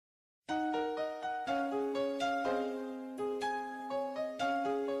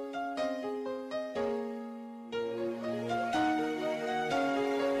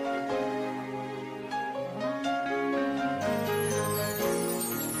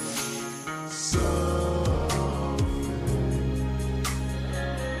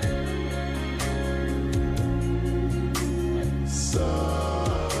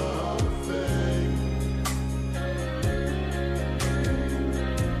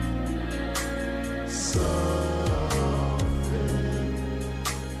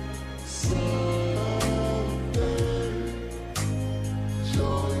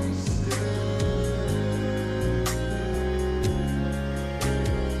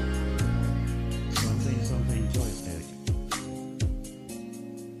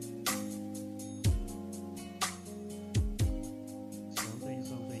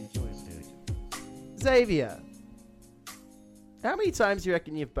Xavier, how many times do you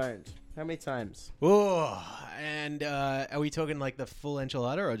reckon you've boned? How many times? Oh, and are we talking like the full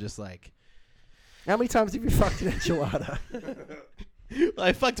enchilada or just like... How many times have you fucked an enchilada?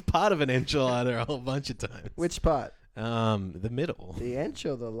 I fucked part of an enchilada a whole bunch of times. Which part? The middle. The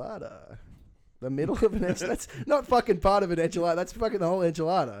enchilada. The middle of an enchilada? That's not fucking part of an enchilada. That's fucking the whole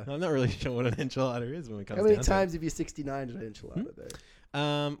enchilada. I'm not really sure what an enchilada is when it comes down How many to times have you 69'd an enchilada, though?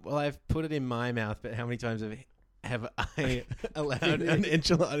 Well, I've put it in my mouth, but how many times have I allowed an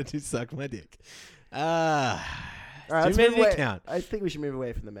enchilada to suck my dick? All right, too many to count. I think we should move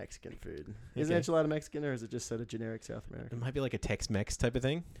away from the Mexican food. Is an enchilada Mexican, or is it just sort of generic South It American? might be like a Tex-Mex type of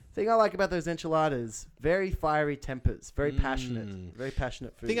thing. Thing I like about those enchiladas, very fiery tempers, very passionate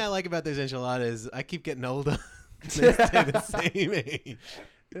food. Thing I like about those enchiladas, I keep getting older. They stay the same age.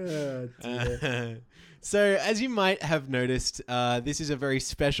 Oh, dear. So, as you might have noticed, this is a very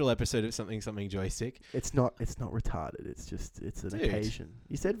special episode of Something Joystick. It's not retarded. It's an occasion.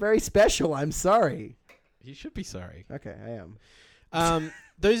 You said very special. I'm sorry. You should be sorry. Okay, I am.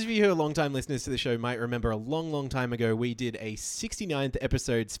 Those of you who are long-time listeners to the show might remember a long, long time ago we did a 69th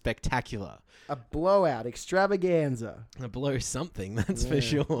episode spectacular. A blowout extravaganza. A blow something, that's for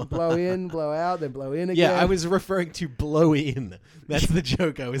sure. Blow in, blow out, then blow in again. Yeah, I was referring to blow in. That's the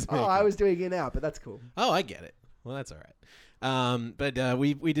joke I was making. Oh, I was doing in out, but that's cool. Oh, I get it. Well, that's all right. But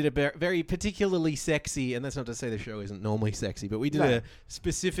we did a very particularly sexy, and that's not to say the show isn't normally sexy, but we did a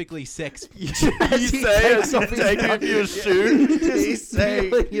specifically sex. You say as you take off your shoe. He's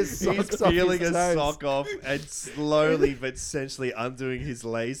peeling his sock off and slowly but essentially undoing his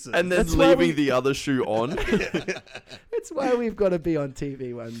laces. And then leaving the other shoe on. It's why we've got to be on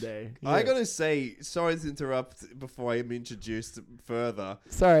TV one day. Yeah. I got to say, sorry to interrupt before I'm introduced further.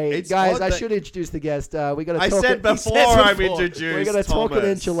 Sorry, guys, I should introduce the guest. We got to talk. I said before I'm introduced. We're going to talk an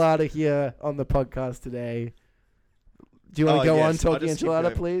enchilada here on the podcast today. Do you want to go on talking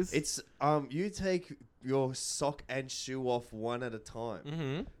enchilada, please? It's you take your sock and shoe off one at a time.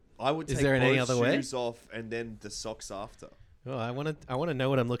 Mm-hmm. I would take both shoes off and then the socks after. Oh, I want to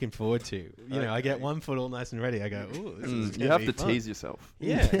know what I'm looking forward to. You know, I get one foot all nice and ready. I go, ooh, this is you have to fun. tease yourself.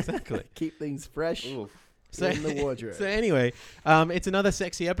 Yeah, exactly. Keep things fresh in the wardrobe. So anyway, it's another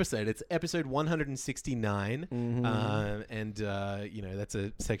sexy episode. It's episode 169, and you know, that's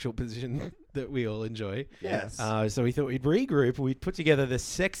a sexual position that we all enjoy. Yes. So we thought we'd regroup. We'd put together the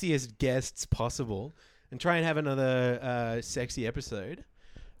sexiest guests possible and try and have another sexy episode.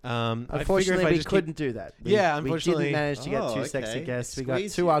 Unfortunately, we couldn't do that. Unfortunately. We didn't manage to get two sexy guests. We got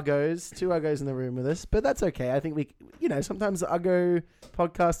two uggos in the room with us, but that's okay. I think sometimes the uggo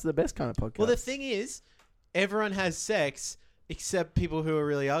podcasts are the best kind of podcast. Well, the thing is, everyone has sex except people who are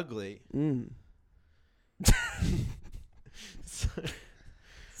really ugly.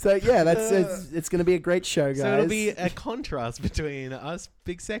 So yeah, it's going to be a great show, guys. So it'll be a contrast between us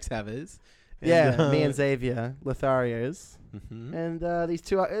big sex havers. And, me and Xavier Lotharios. Mm-hmm. And these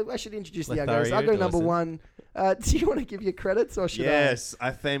two, I should introduce the uggos. Uggo number one. Do you want to give your credits or should I? Yes,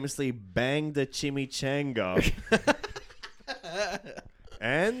 I famously banged a chimichanga.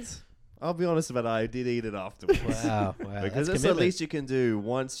 And I'll be honest about it, I did eat it afterwards. Wow. Because that's the least you can do.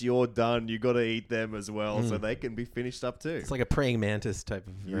 Once you're done, you got to eat them as well so they can be finished up too. It's like a praying mantis type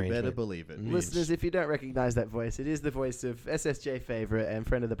of arrangement. You better believe it. Listeners, if you don't recognize that voice, it is the voice of SSJ favorite and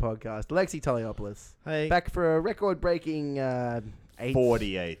friend of the podcast, Alexi Toliopoulos. Hey. Back for a record-breaking 48th time.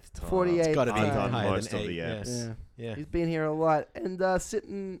 48th. It's got to be done higher most than of 8. the eps. Yeah. He's been here a lot. And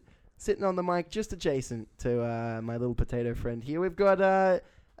sitting on the mic just adjacent to my little potato friend here, we've got a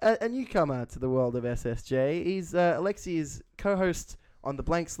newcomer to the world of SSJ. He's Alexi's co-host on the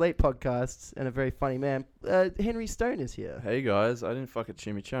Blank Slate podcast and a very funny man. Henry Stone is here. Hey guys, I didn't fuck a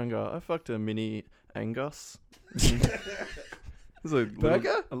chimichanga. I fucked a mini Angus.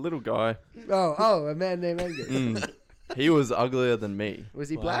 Burger? A little guy. Oh, a man named Angus. He was uglier than me. Was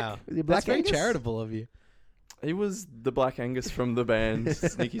he black? Wow. Was he black? That's very Angus? charitable of you. He was the Black Angus from the band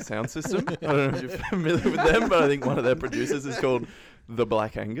Sneaky Sound System. I don't know if you're familiar with them, but I think one of their producers is called the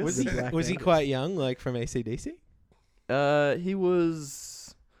Black Angus. Was he Black was he Angus. quite young, like from AC/DC? He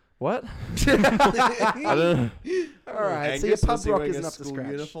was what? I don't know. All right, so Angus, your pub was he rock wearing isn't a up to school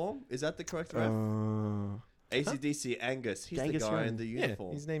scratch. uniform? Is that the correct ref? AC/DC Angus. He's Angus the guy Young. in the Yeah,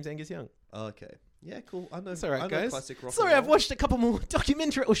 uniform. his name's Angus Young. Oh, okay. Yeah, cool. I know. That's all right, I know guys. Classic rock Sorry, and I've roll. watched a couple more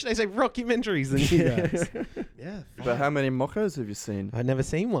documentary, or should I say rockumentaries than you guys. Yeah. But how many mockos have you seen? I've never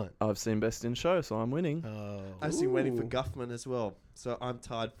seen one. I've seen Best in Show, so I'm winning. Oh. I've seen Waiting for Ooh. Guffman as well, so I'm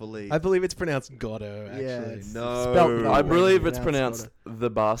tied for lead. I believe it's pronounced Goddo, actually. Yeah, it's No. spelt that I way, believe it's pronounced pronounced the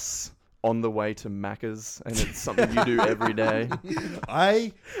bus on the way to Macca's, and it's something you do every day.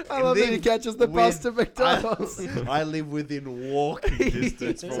 I I love that he live catches the bus to with- McDonald's. I live within walking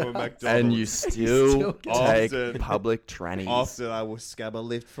distance from a McDonald's. And you still take Often. public trannies. Often I will scab a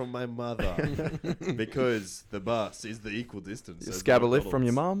lift from my mother because the bus is the equal distance. You as scab a lift from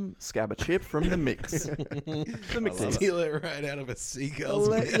your McDonald's. mum, scab a chip from the mix. I love it. Steal it right out of a seagull's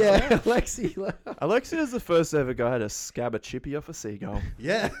mouth. Yeah, Alexi. Alexia is the first ever guy to scab a chippy off a seagull.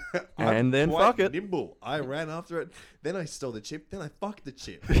 Yeah. And I'm then quite fuck it. Nimble. I ran after it. Then I stole the chip. Then I fucked the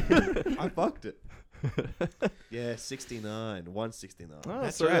chip. I fucked it. Yeah, 69. 169. Oh,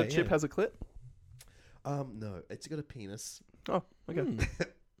 That's so right, that chip yeah. has a clit? No, it's got a penis. Oh, okay.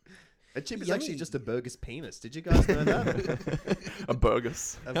 A chip is Yummy. actually just a burger's penis. Did you guys know that? A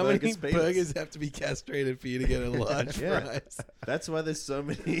burgers. A How many burger's penis. burgers have to be castrated for you to get a large Yeah. fries? That's why there's so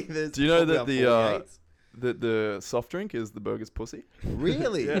many. There's Do you know that probably the, about 48. The soft drink is the burger's pussy?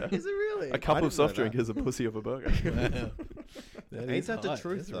 Really? Yeah. Is it really? A cup didn't of soft know drink that. is a pussy of a burger. Wow. Ain't is that the hot.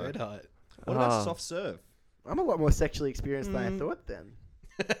 truth, That's red hot. What about Ah. soft serve? I'm a lot more sexually experienced than I Mm. thought then.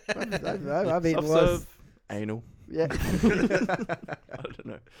 I've eaten Soft worse. serve, anal. Yeah. I don't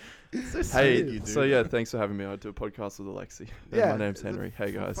know. So Hey, sweet. you do. so yeah, thanks for having me. I do a podcast with Alexi. Yeah, My name's it's a Henry.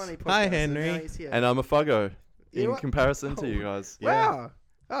 Hey guys. Funny Hi, podcast, and Henry. now he's here. And I'm a fuggo You in are- comparison to Oh. you guys. Wow.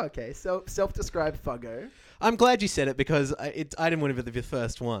 Oh, okay. So self-described fuggo. I'm glad you said it because I didn't want to be the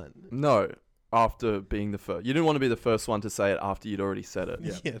first one. No, after being the first. You didn't want to be the first one to say it after you'd already said it.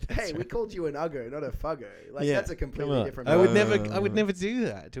 That's Hey, we right. called you an uggo, not a fuggo. Like Yeah, that's a come completely on. different. I would vibe. never do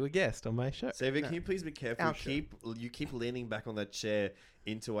that to a guest on my show. Xavier, No. can you please be careful? Our show. You keep leaning back on that chair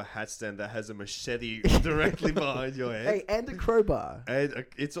into a hat stand that has a machete directly behind your head. Hey, and a crowbar. And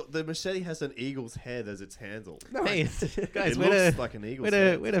it's the machete has an eagle's head as its handle. No, Hey, guys, It where looks do like an eagle's where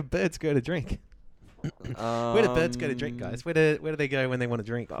head. do where do birds go to drink? Where do birds go to drink, guys? Where do they go when they want to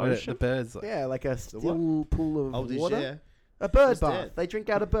drink? The Where do ocean? the birds like? yeah, like a what? still pool of Oh, water. Diger. A bird He's bath. dead. They drink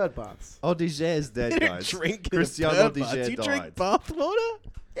out of bird baths. Oh, Diger is dead, You don't guys. drink Cristiano in a bird bath. Diger Do you drink died. bath water?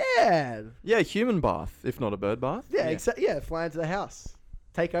 Yeah. Yeah, human bath, if not a bird bath. Yeah, Yeah. yeah, fly into the house.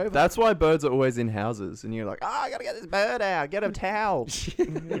 Take over. That's why birds are always in houses, and you're like, I gotta get this bird out. Get a towel.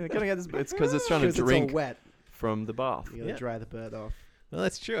 Gotta get this. It's because it's trying to 'Cause it's all drink wet. from the bath. You gotta Yeah. dry the bird off. Well,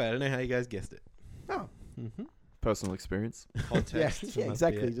 that's true. I don't know how you guys guessed it. Oh, Mm-hmm. Personal experience. yeah, Context. yeah, Must be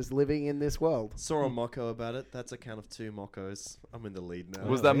exactly. it. Just living in this world. Saw a mocko about it. That's a count of 2 mockos. I'm in the lead now.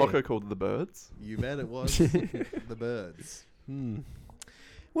 Was Oh, that yeah. mocko called the birds? You bet it was. The birds. Hmm.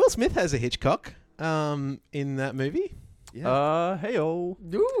 Will Smith has a Hitchcock in that movie. Yeah. Hey-o.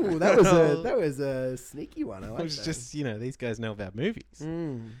 Ooh, that was a sneaky one. I like It was that. just, these guys know about movies.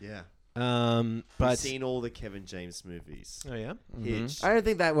 Mm. yeah. But We've seen all the Kevin James movies. oh yeah, Hitch. I don't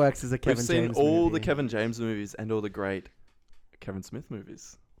think that works as a Kevin We've seen James all movie. the Kevin James movies and all the great Kevin Smith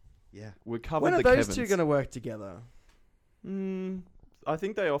movies. Yeah. We covered When are the those Kevins. two going to work together? I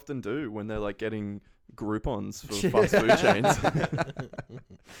think they often do when they're like getting Groupons for fast food chains.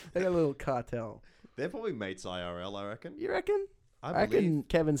 They got a little cartel. They're probably mates IRL, I reckon. You reckon? I I believe. reckon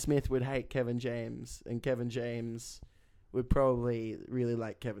Kevin Smith would hate Kevin James, and Kevin James would probably really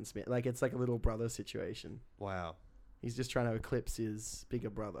like Kevin Smith. Like it's like a little brother situation. Wow. He's just trying to eclipse his bigger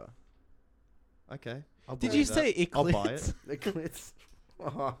brother. Okay. I'll Did believe you that. say I'll eclipse? buy it. Eclipse.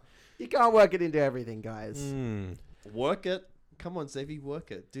 Oh, you can't work it into everything, guys. Mm. Work it. Come on, Xavier,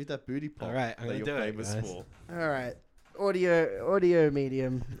 work it. Do that booty pop All right, I'm that gonna you're do it, famous guys. for. All right. Audio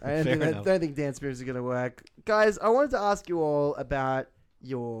medium. I Fair don't enough. think Dance Moves are going to work. Guys, I wanted to ask you all about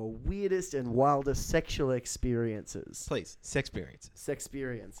your weirdest and wildest sexual experiences. Please, sex experiences.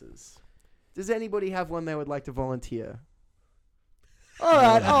 Sexperiences. Does anybody have one they would like to volunteer? All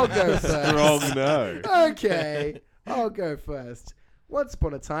right, I'll go first. Strong no. Okay, I'll go first. Once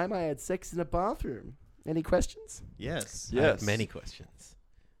upon a time, I had sex in a bathroom. Any questions? Yes. I have Yes. many questions.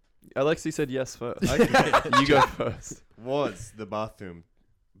 Alexi said yes first. Okay. You go first. Was the bathroom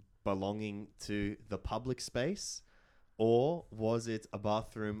belonging to the public space, or was it a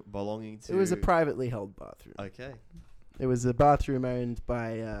bathroom belonging to? It was a privately held bathroom. Okay. It was a bathroom owned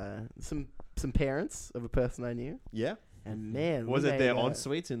by some parents of a person I knew. Yeah. And man, Was we it their made,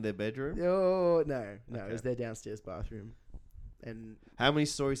 ensuite in their bedroom? Oh no, it Okay. was their downstairs bathroom. And How many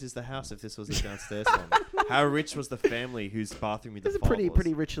stories is the house if this was a downstairs one? How rich was the family whose bathroom it the was a fault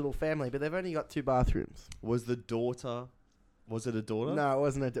pretty rich little family, but they've only got 2 bathrooms. Was the daughter? Was it a daughter? No, it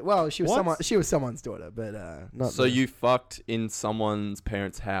wasn't well, she was What? someone's daughter, but not. So the- you fucked in someone's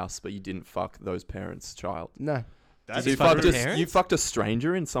parents' house, but you didn't fuck those parents' child. no. That's So you fucked fucked, her a, parents? you fucked a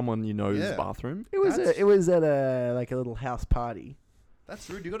stranger in someone you know's Yeah. bathroom? It was That's- it was at a little house party. That's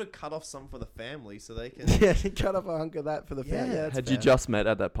rude. You got to cut off some for the family so they can. Yeah, he cut off a hunk of that for the family. Yeah. Yeah, that's Had you fair. just met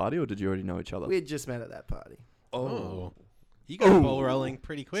at that party, or did you already know each other? We had just met at that party. Oh. You got the ball rolling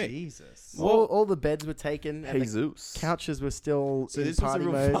pretty quick. Jesus. All the beds were taken and the Jesus. couches were still So in this was a party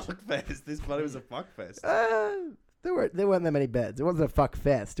real mode. fuck fest. This party was a fuck fest. There weren't that many beds. It wasn't a fuck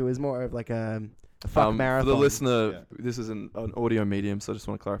fest. It was more of like a fuck marathon. For the listener, Yeah. this is an audio medium, so I just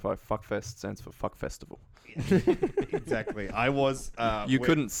want to clarify. Fuckfest stands for Fuck Festival. Exactly. I was. You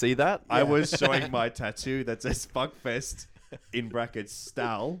couldn't see that? I Yeah. was showing my tattoo that says "fuck fest" in brackets.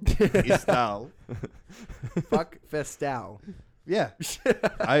 Stal is Stal. fuck festal. Yeah.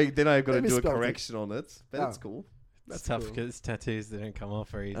 I got They to do a misspelled it. correction on it, but it's Oh. cool. It's That's tough cool. because tattoos they don't come off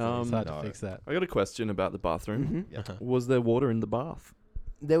very easily. Um, It's hard no. to fix that. I got a question about the bathroom. Mhm. Yeah. Uh-huh. Was there water in the bath?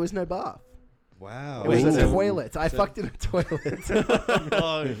 There was no bath. Wow. It was Wait, a so- toilet. I so- fucked in a toilet.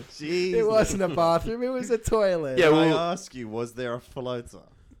 oh, jeez. It wasn't a bathroom. It was a toilet. Yeah, Can well- I ask you, was there a floater?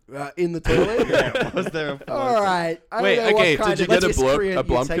 In the toilet. Yeah, was there a floater? All right. I Wait, don't know okay, what kind did you of get a blurb- miscreant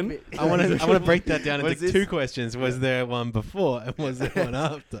a you take blumpkin? me- I want to break that down Was into this- 2 questions. Was there one before and was there one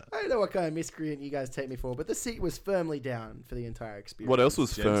after? I don't know what kind of miscreant you guys take me for, but the seat was firmly down for the entire experience. What else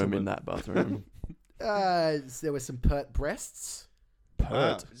was firm Gentlemen. in that bathroom? There was some pert breasts.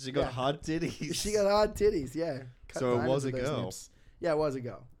 Wow, she got Yeah. hard titties. She got hard titties. Yeah. Cut So it diamonds was with a those girl? nips. Yeah, it was a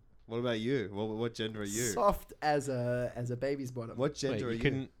girl. What about you? What gender are you? Soft as a baby's bottom. What gender Wait, are you you?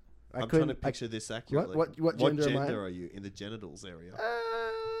 couldn't. I'm trying to picture this accurately. what gender am I? are you in the genitals area?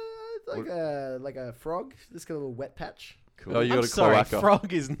 Like a frog. Just got a little wet patch. Cool. Oh, you I'm got a sorry, cloaca.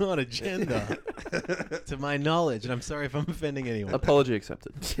 frog is not a gender, to my knowledge, and I'm sorry if I'm offending anyone. Apology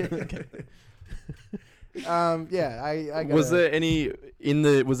accepted. Yeah, I got Was there any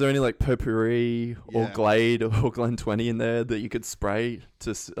like potpourri or Yeah. Glade or Glen 20 in there that you could spray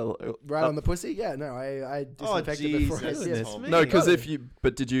to? right on the pussy? Yeah, no, I Oh, disinfected before I Jesus. did. Goodness me. No, because Oh. if you.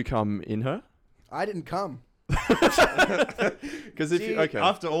 But did you come in her? I didn't come. Because if you See, okay,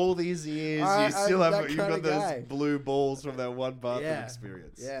 After all these years, I'm you still that have you've kinda got those guy. blue balls from that one bathroom Yeah.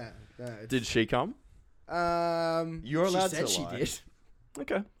 experience. Yeah. No, it's- did she come? You're allowed she said to she lie. did.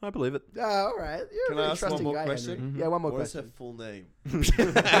 Okay, I believe it. All right. You're Can a I very ask one trusting more guy, question? Henry. Mhm. Yeah, one more What is her question. full name?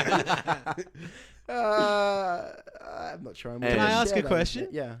 I'm not sure. I'm Can gonna I ask share a that question?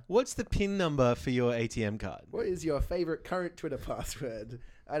 with you. Yeah. What's the PIN number for your ATM card? What is your favorite current Twitter password?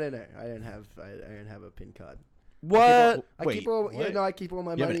 I don't know. I don't have a PIN card. What? I Wait, keep all what? I keep all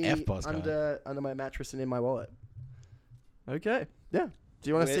my You have an money FPOS card. under my mattress and in my wallet. Okay. Do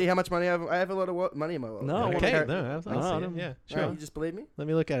you want to Where- see how much money I have? I have a lot of money in my wallet. No, I I wanna Okay, carry- no, I was No, I like, don't- yeah, No, sure. you just believe me? Let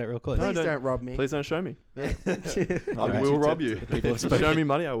me look at it real close. No, Please don't- don't rob me. Please don't show me. Yeah. I Alright. will rob you. People If have you spoken. show me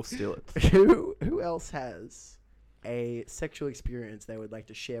money, I will steal it. Who else has a sexual experience they would like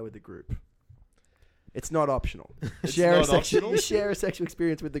to share with the group? It's not optional. It's share not a sexual optional? share a sexual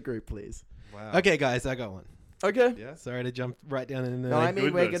experience with the group, please. Wow. Okay, guys, I got one. Okay. Yeah. Sorry to jump right down in there. No, I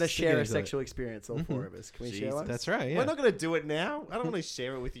mean we're goodness. gonna share a Into it. sexual experience, all four Mhm. of us. Can we share Jesus. one? That's right. Yeah. We're not going to do it now. I don't want to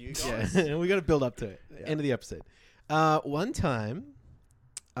share it with you guys. Yeah, we got to build up to it. Yeah. End of the episode. One time,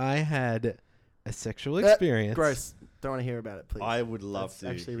 I had a sexual Uh, experience. Gross. Don't want to hear about it, please. I would love That's to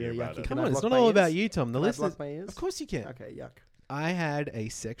actually hear really about yucky. it. Can Come I on, it's block not my all ears? about you, Tom. The Can I listeners. block my ears? Of course you can. Okay, yuck. I had a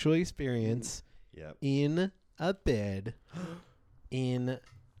sexual experience Yep. in a bed in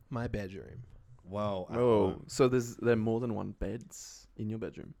my bedroom. Wow. Oh, so there are more than one beds in your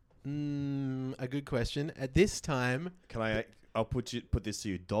bedroom? A good question. At this time, I'll put this to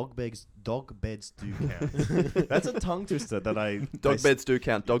you. Dog beds do count. That's a tongue twister that I. Dog beds do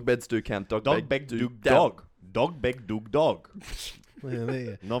count. Dog beds do count. Dog Dog bed beg do count. dog. Dog beg do dog. well, there you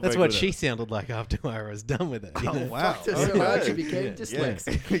go. Not That's very what good she at sounded like after I was done with it. you Oh, know? wow. Fucked her so Okay. hard she became Yeah.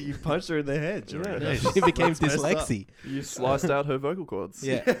 dyslexic. you punched her in the head, Jordan. Yeah, she became That's messed up. dyslexy. You sliced out her vocal cords.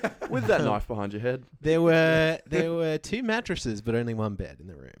 Yeah. With that knife behind your head. There were 2 mattresses, but only 1 bed in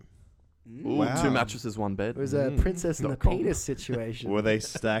the room. Ooh, Wow. 2 mattresses, 1 bed. It was a princess and the .com. penis situation. Were they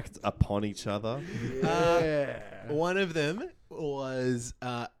stacked upon each other? Yeah. One of them was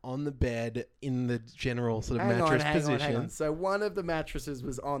on the bed in the general sort of Hang on, mattress hang on, position. hang on. So one of the mattresses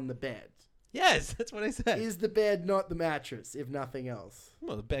was on the bed. Yes, that's what I said. Is the bed not the mattress, if nothing else?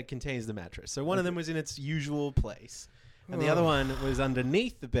 Well, the bed contains the mattress. So one of them was in its usual place. And the other one was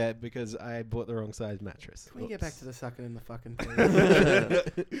underneath the bed because I bought the wrong size mattress. Can we get back to the sucking in the fucking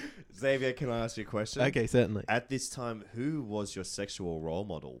thing? Xavier, can I ask you a question? Okay, certainly. At this time, who was your sexual role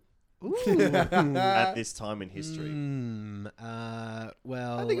model? Ooh. At this time in history.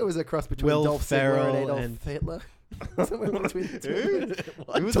 Well, I think it was a cross between Will Dolph Ziggler Ferrell and Adolf and- Hitler. Somewhere between the two.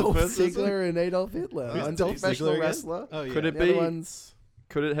 Who was the Dolph first person? Ziggler and Adolf Hitler. Who's One's a Dolph professional Ziggler again? wrestler. Oh, yeah. Could it The other be? one's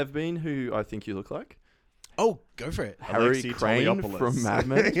Could it have been who I think you look like? Oh, go for it. Harry Alexi Crane Toliopoulos. from Mad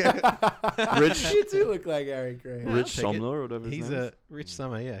Men. Rich You do look like Harry Crane. Yeah. Rich I'll take it. Somler or whatever his He's name a is. Rich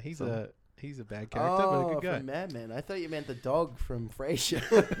Summer. Yeah, he's Summer. a bad character, but a good guy. From Mad Men. I thought you meant the dog from Frasier.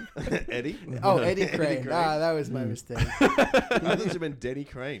 Eddie? Oh, Eddie Crane. Crane. Ah, that was my mistake. I thought you meant Denny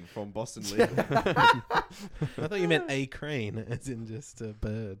Crane from Boston Legal. I thought you meant a crane, as in just a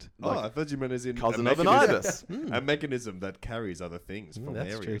bird. Oh, I thought you meant as in Cousin a of an mechanism- ibis. a mechanism that carries other things from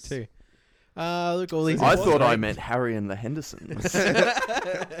That's true areas. too. Look, all these. I are thought I great. meant Harry and the Hendersons.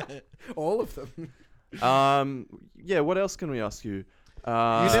 All of them. Yeah, what else can we ask you? You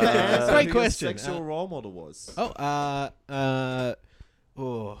never Great answered who your question. sexual role model was.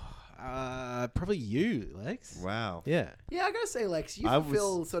 Probably you, Lex. Wow. Yeah. Yeah, I gotta say, Lex, you I was-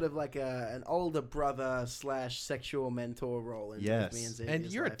 fulfill sort of like an older brother / sexual mentor role in Yes. me and Xavier's And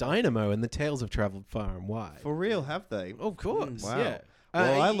you're a life. dynamo, and the tales have travelled far and wide. For real, have they? Of course. Wow. Yeah.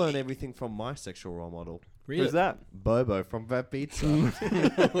 Well, I learned everything from my sexual role model, Really? Who's that? Bobo from Vat Pizza.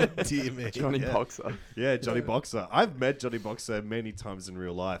 Dear me. Johnny Yeah. Boxer. Yeah, Johnny Boxer. I've met Johnny Boxer many times in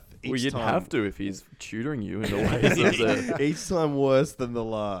real life. Well, Each you'd time, have to if he's tutoring you in the ways of the... Each time worse than the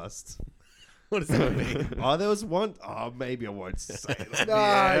last. What does that mean? Oh, there was one. Oh, maybe I won't say that. No,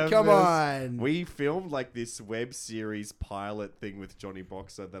 Yeah, come there's- on. We filmed like this web series pilot thing with Johnny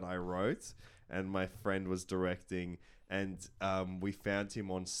Boxer that I wrote, and my friend was directing. And we found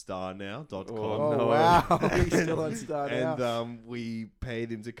him on StarNow.com. Oh, no. wow. He's still on Star And now. we paid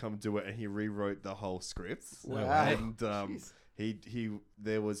him to come do it, and he rewrote the whole script. Wow. And Jeez. he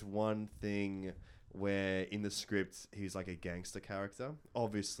there was one thing where in the script he's like a gangster character.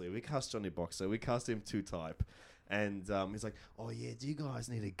 Obviously, we cast Johnny Boxer. We cast him 2-type. And he's like, oh, yeah, do you guys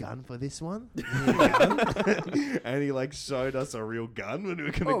need a gun for this one? You need a gun? And he, like, showed us a real gun when we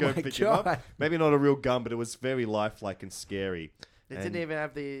were going to go pick him up. Maybe not a real gun, but it was very lifelike and scary. It And- didn't even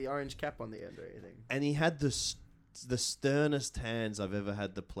have the orange cap on the end or anything. And he had the sternest hands I've ever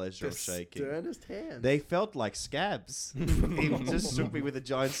had the pleasure of shaking. Sternest hand. They felt like scabs. He just shook me with a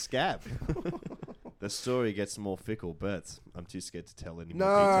giant scab. The story gets more fickle, but I'm too scared to tell any more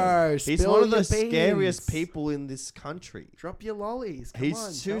details. He's spill one of your the scariest beans. people in this country. Drop your lollies. Come He's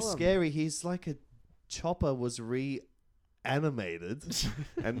on, too tell 'em. scary. He's like a Chopper was reanimated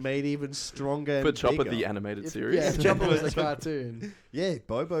and made even stronger and But Chopper, bigger. the animated If- series. Yeah, Chopper was a cartoon. Yeah,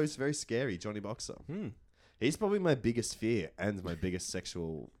 Bobo's very scary. Johnny Boxer. Hmm. He's probably my biggest fear and my biggest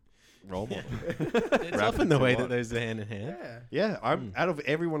sexual role model. It's Wrap often it the in way one. that those are hand in hand. Yeah. Yeah, I'm out of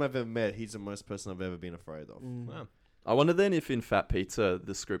everyone I've ever met, he's the most person I've ever been afraid of. Wow. I wonder then if in Fat Pizza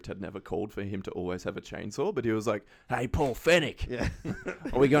the script had never called for him to always have a chainsaw, but he was like, "Hey, Paul Fennick, Yeah.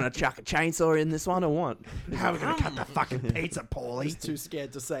 are we gonna chuck a chainsaw in this one or what?" How are we gonna cut the fucking pizza, Paulie? He's too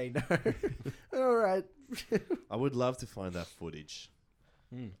scared to say no. All right. I would love to find that footage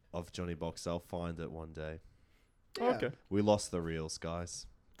Hmm. of Johnny Boxer. I'll find it one day. Yeah. Okay. We lost the reels, guys.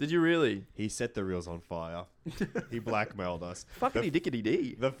 Did you really? He set the reels on fire. He blackmailed us. Fuckity dickety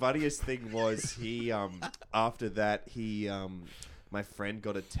dee. The funniest thing was he after that he my friend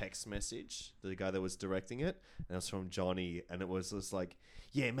got a text message, the guy that was directing it, and it was from Johnny, and it was just like,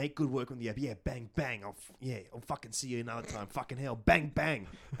 yeah, mate, good work on the app. Yeah, bang bang. I'll fucking see you another time. Fucking hell, bang bang.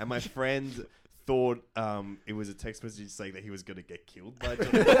 And my friend thought it was a text message saying that he was gonna get killed by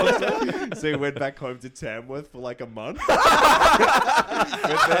Johnny Boxer. So he went back home to Tamworth for like a month.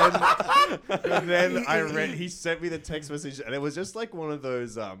 But then I read, he sent me the text message, and it was just like one of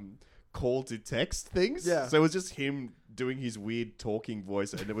those call to text things. Yeah. So it was just him doing his weird talking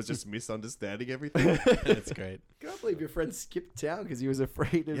voice, and it was just misunderstanding everything. That's great. Can't believe your friend skipped town because he was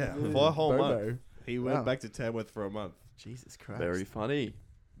afraid of Yeah, for a whole Bobo. month. He Wow. went back to Tamworth for a month. Jesus Christ. Very funny.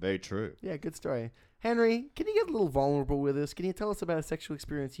 Very true. Yeah, good story. Henry, can you get a little vulnerable with us? Can you tell us about a sexual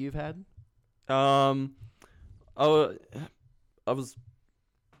experience you've had?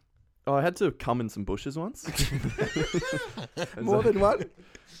 I had to come in some bushes once. More than one?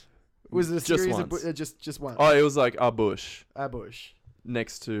 Was it a Just series of once. just one? Oh, it was like a bush A bush.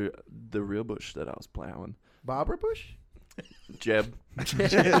 next to the real bush that I was plowing. Barbara Bush? Jeb.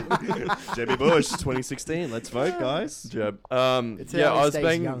 Jebby Bush, 2016. Let's vote, guys. Jeb. It's Yeah, how he I was stays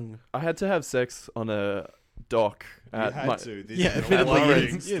being. young. I had to have sex on a dock You at had my- to. This Yeah, is admittedly, a you worrying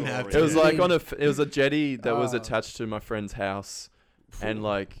didn't- you didn't have story. to. It was like on it was a jetty that was Oh. attached to my friend's house, and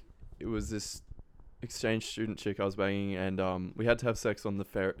like it was this exchange student chick I was banging, and we had to have sex on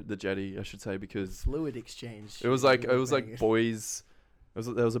the jetty, I should say, because Fluid exchange. it was like boys.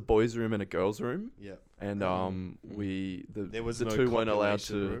 There was a boys' room and a girls' room, Yeah. and There was the no two weren't allowed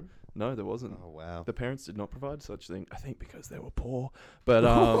copulation to. room? No, there wasn't. Oh wow. The parents did not provide such thing. I think because they were poor, but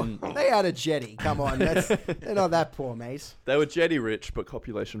They had a jetty. Come on, they're not that poor, mate. they were jetty rich, but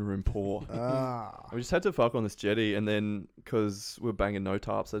copulation room poor. Ah. We just had to fuck on this jetty, and then because we're banging no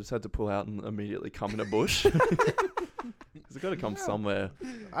tarps, I just had to pull out and immediately come in a bush. It's got to come somewhere.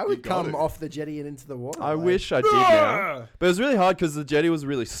 I would You got come it. off the jetty and into the water. I like- wish I did now, but it was really hard because the jetty was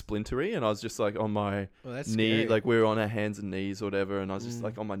really splintery, and I was just like on my Well, that's knee, scary. like we were on our hands and knees or whatever, and I was just Mm.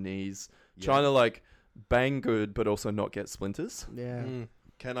 like on my knees Yeah. trying to like bang good, but also not get splinters. Yeah. Mm.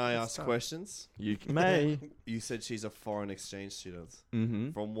 Can I That's ask tough. questions? You may. You said she's a foreign exchange student.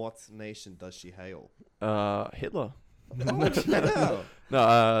 Mm-hmm. From what nation does she hail? Hitler. Oh,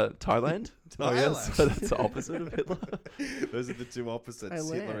 No, Thailand. Oh yes, Thailand. so that's the opposite of Hitler. Those are the two opposites.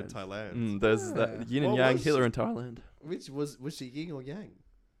 Hitler and Thailand. There's Yeah. that yin and What yang. was Hitler she- and Thailand. Which was she yin or yang?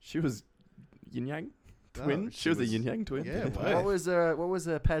 She was yin yang No, twin. she she was a was- yin yang twin. Yeah, What was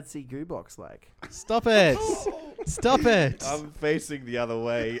a Patsy Goo box like? Stop it! Stop it! I'm facing the other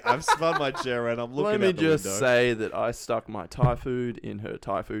way. I've spun my chair and I'm looking Let me out the just window. say that I stuck my Thai food in her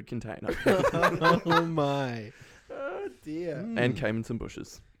Thai food container Oh my! Oh dear. and came in some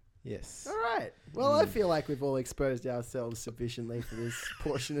bushes. Yes. All right. Well, I feel like we've all exposed ourselves sufficiently for this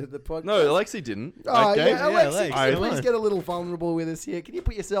portion of the podcast. No, Alexi didn't. Oh, Okay. yeah, Yeah, Alexi, Alex, can you come please on. get a little vulnerable with us here? Can you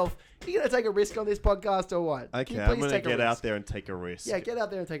put yourself... Are you going to take a risk on this podcast or what? Okay, Can you I'm please gonna take a get risk? out there and take a risk. Yeah, get out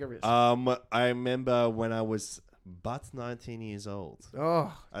there and take a risk. I remember when I was but 19 years old.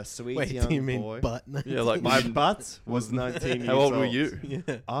 Oh, A sweet Wait, young do you mean boy. butt? Yeah, like My butt was 19 years How old were you?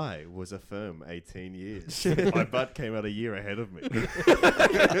 Yeah. I was a firm 18 years. My butt came out a year ahead of me.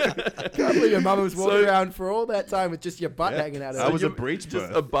 I can't believe your mum was walking around for all that time with just your butt Yeah. hanging out I of was it. a breech Just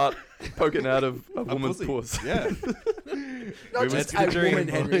birth. a butt poking out of a woman's pussy. puss. Yeah. Not we just That's a the dream, woman,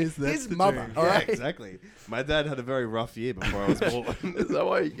 Henry. boys, that's His the mother, dream. all Yeah, right? exactly. My dad had a very rough year before I was born. Is that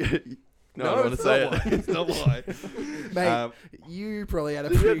why you No, I don't want it's to say not it. why. It's not why. Mate, you probably had a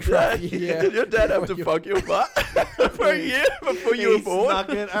Did your pretty rough dad, year. did your dad have to before fuck your butt for a year before you were He born? snuck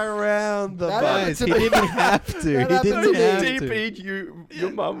it around the That butt. happened Guys, to he me. didn't have to. That He happened didn't to me. have to. DP'd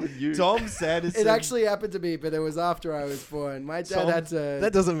your mum with you. Tom Sanderson. It actually happened to me, but it was after I was born. My dad Tom- had to...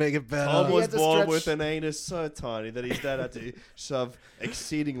 That doesn't make it better. Tom He was had to born stretch- with an anus so tiny that his dad had to shove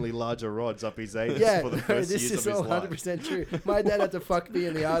exceedingly larger rods up his anus yeah, for the no, first this years is of his all life. 100% true. My dad had to fuck me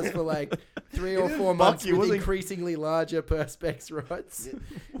in the ass for like 3 or 4 fuck months you, with wasn't- increasingly larger perspex rods.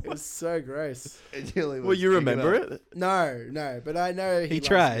 It was so gross. Until he Will was you big remember enough. it? No, but I know he loves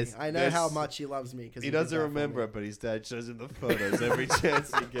tries. me. I know There's- how much he loves me because He doesn't remember it, but his dad shows him the photos every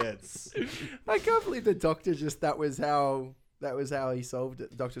chance he gets. I can't believe the doctor just that was how he solved it.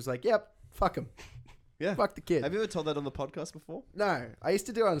 The doctor was like, "Yep, fuck him, Yeah. fuck the kid." Have you ever told that on the podcast before? No, I used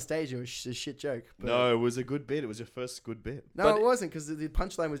to do it on stage. It was a shit joke. But No, it was a good bit. It was your first good bit. no, But- it wasn't because the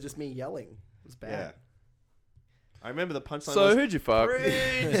punchline was just me yelling. It was Yeah. bad. I remember the punchline So was who'd you fuck?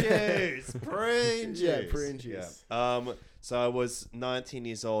 prune juice, prune juice. Yeah, prune juice. Yeah. So I was 19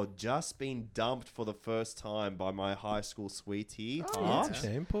 years old, just been dumped for the first time by my high school sweetie. Oh, Heart. That's a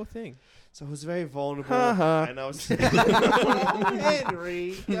shame. Poor thing. So I was very vulnerable, Ha-ha. and I was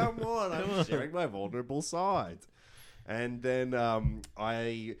Henry, come on, Come I'm on. sharing my vulnerable side. And then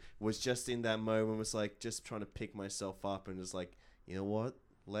I was just in that moment, was like just trying to pick myself up, and just like, you know what,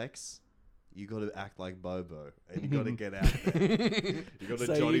 Lex, you got to act like Bobo, and you got to get out there. You got to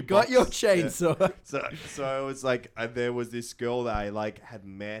So Johnny you got your Box. Yeah. chainsaw. So it was like there was this girl that I like had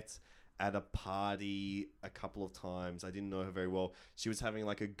met at a party a couple of times. I didn't know her very well. She was having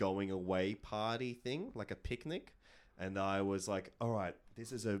like a going away party thing, like a picnic. And I was like, all right,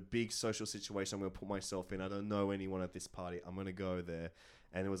 this is a big social situation I'm going to put myself in. I don't know anyone at this party. I'm going to go there.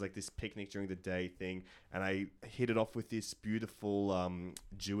 And it was like this picnic during the day thing. And I hit it off with this beautiful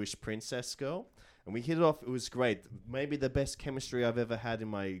Jewish princess girl. And we hit it off. It was great. Maybe the best chemistry I've ever had in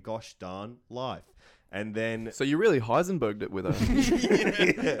my gosh darn life. And then So you really Heisenberged it with her.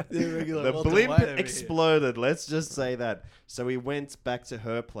 the blimp exploded. Let's just say that. So we went back to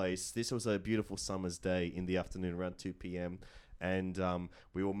her place. This was a beautiful summer's day in the afternoon, around 2 p.m. and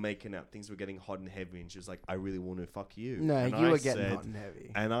we were making out. Things were getting hot and heavy, and she was like, "I really want to fuck you." No, and you I were getting said- hot and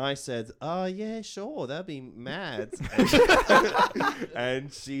heavy. And I said, "Oh yeah, sure, that'd be mad."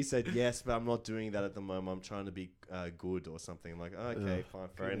 And she said, "Yes, but I'm not doing that at the moment. I'm trying to be good or something." I'm like, okay, fine,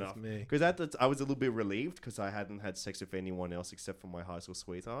 fair goodness enough. me. Because I was a little bit relieved because I hadn't had sex with anyone else except for my high school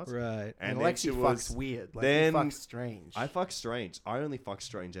sweetheart. Right. And then Alexi she fucks weird. Like, then he fucks strange. I fuck strange. I only fuck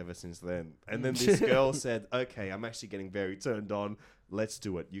strange ever since then. And then this girl said, "Okay, I'm actually getting very turned on. Let's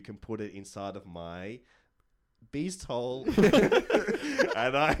do it. You can put it inside of my beast hole."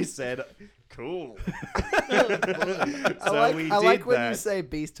 And I said, "Cool." I like when you say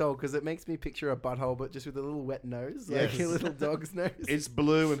beast hole because it makes me picture a butthole, but just with a little wet nose, like a Yes. little dog's nose. It's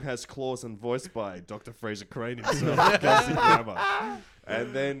blue and has claws and voiced by Dr. Fraser Crane himself, Kelsey Grammer.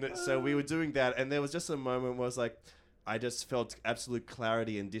 And then, so we were doing that, and there was just a moment where I was like, I just felt absolute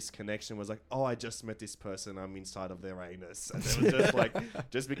clarity and disconnection. Was like, oh, I just met this person. I'm inside of their anus. And it was just like,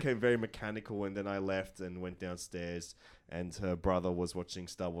 just became very mechanical. And then I left and went downstairs, and her brother was watching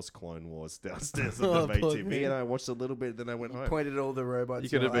Star Wars Clone Wars downstairs at Oh, the main poor TV. thing. And I watched a little bit, then I went home. Pointed at all the robots. You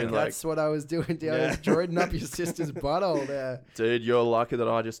could have You're been like- "That's what I was doing down Yeah. there, Jordan up your sister's butthole there." Dude, you're lucky that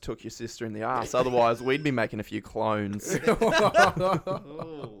I just took your sister in the ass. Otherwise, we'd be making a few clones.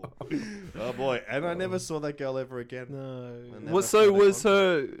 Oh. Oh boy! And I never saw that girl ever again. No. And never Was saw that was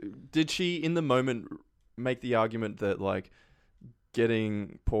contact. her? Did she in the moment make the argument that like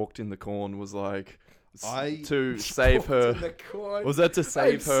getting porked in the corn was like to save her? In the corn. Was that to I'm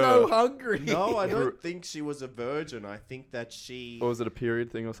save her? so hungry. No, I don't think she was a virgin. I think that she. Or was it a period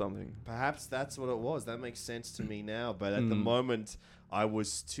thing or something? Perhaps that's what it was. That makes sense to me now. But at the Mm. moment, I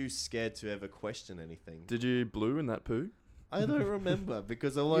was too scared to ever question anything. Did you blue in that poo? I don't remember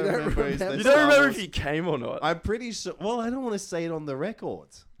because all You I don't remember is remember? that You don't Star remember Wars- if you came or not. I'm pretty sure. Well, I don't want to say it on the record.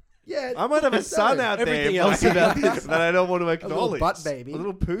 Yeah. I might have a son No. out Everything there else about this. that I don't want to little acknowledge. butt baby. A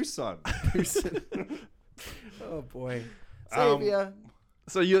little poo son. Oh boy. Um, Xavier.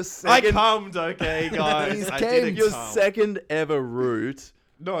 So your I second, cummed, okay, guys. He's I came. didn't your cum. second ever route.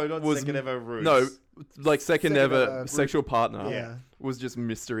 No, not was second ever roots. No, like second Second ever ever sexual partner. Yeah. Was just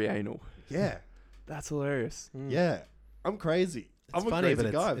mystery anal. Yeah. That's hilarious. Yeah. I'm crazy. It's I'm a funny, crazy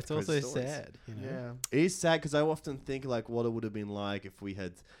but guy. it's with also crazy stories. sad. You know? Yeah. It is sad because I often think like what it would have been like if we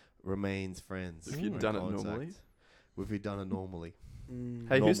had remained friends. If you'd in done it contact. normally. If we'd done it normally. Mm.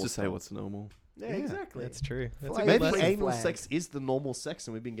 Hey, who's Normal to say stuff. what's normal? Yeah, Yeah, exactly. That's true. That's a Flag- good Maybe lesson. anal flag. sex is the normal sex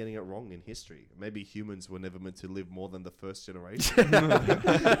and we've been getting it wrong in history. Maybe humans were never meant to live more than the first generation.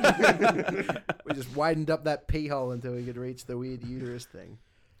 We just widened up that pee hole until we could reach the weird uterus thing.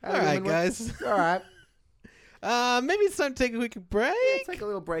 All right, guys. All right. Maybe it's time to take a quick break. Let's take a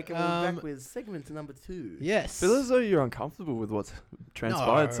little break and we'll be back Um, with segment number 2. Yes. Feel as though you're uncomfortable with what's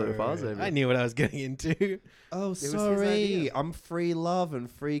transpired so far, No, Xavier. I knew what I was getting into. Oh, was his sorry. idea. I'm free love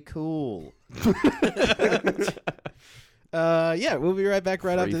and free cool. Yeah, we'll be right back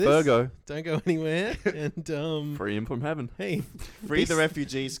right Free after this. Fergo. Don't go anywhere. And Free him from heaven. hey, Free the Peace.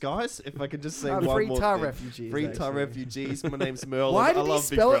 refugees, guys. If I could just say one free more tar thing. refugees. Free tar actually. refugees. My name's Merlin. Why I did he love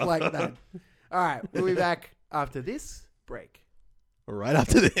Big spell it Brother. like that? All right, we'll be back after this break. right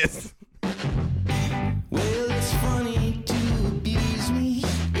after this. Well, it's funny to abuse me.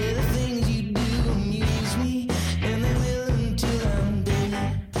 Yeah, the things you do amuse me, and they will until I'm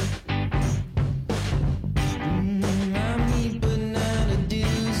dead. I'm neat but not a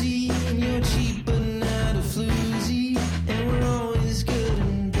doozy, and you're cheap but not a floozy, and we're always good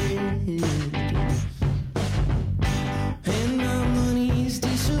in bed. And my money's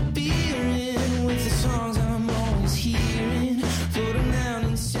disappearing with the songs I'm always hearing, floating down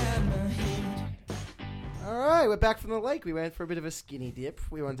inside my head. All right, we're back from the lake. We went for a bit of a skinny dip.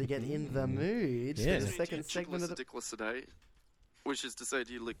 We wanted to get in the mood Yeah. for the second segment of the... Dickless a day, which is to say,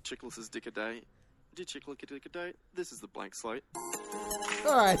 do you lick Chickless's dick a day? Do you chick lick a dick a day? This is the blank slate.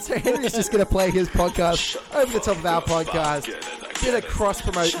 All right, so Henry's just going to play his podcast over the top of our podcast. Bit of cross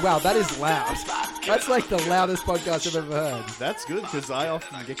promotion. Wow, that is loud. That's like the loudest podcast I've ever heard. That's good because I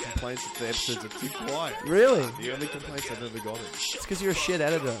often get complaints that the episodes are too quiet. Really? The only complaints I've ever gotten. It's because you're a shit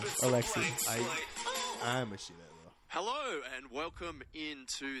editor, Alexi. I am a shit editor. Hello and welcome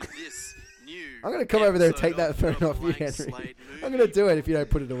into this new. I'm going to come over there and take that phone off you, Henry. I'm going to do it if you don't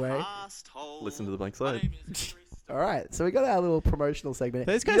put it away. Listen to the blank slate. All right, so we got our little promotional segment.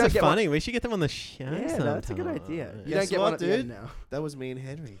 Those You guys don't are get one- funny. We should get them on the show. Yeah, no, that's a good sometime. idea. You Guess don't get what, one at the end dude? now. That was me and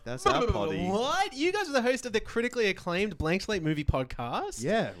Henry. That's our potty. What? You guys are the host of the critically acclaimed Blank Slate movie podcast?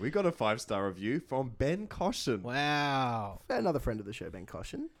 Yeah, we got a 5-star review from Ben Caution. Wow. Another friend of the show, Ben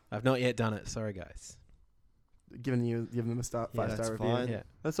Caution, I've not yet done it. Sorry, guys. giving them a Yeah, 5-star that's review. fine. Yeah.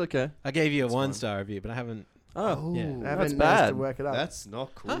 That's okay. I gave you a That's fine. 1-star review, but I haven't Oh, Yeah. I That's haven't managed bad. to work it up. That's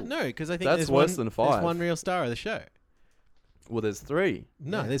not cool. No, because I think That's there's worse one, than 5. There's one real star of the show. well, there's 3.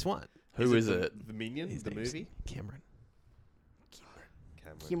 No, there's one. Who is it? The Minion, His the name's movie. Cameron.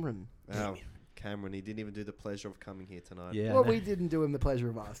 Cameron. Kimron. Cameron. He didn't even do the pleasure of coming here tonight. Yeah. Well, no. we didn't do him the pleasure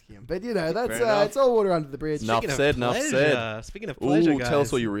of asking him, but you know that's Fair enough. it's all water under the bridge. Enough Speaking of said, enough said. pleasure- Speaking of pleasure, Ooh, guys. tell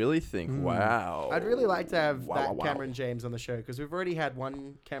us what you really think. Mm. Wow. I'd really like to have Wow, that wow, wow. Cameron James on the show because we've already had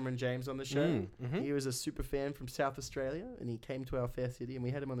one Cameron James on the show. Mhm. He was a super fan from South Australia, and he came to our fair city, and we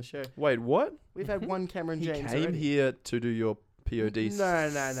had him on the show. Wait, what? We've had one Cameron He James. came already. here to do your POD.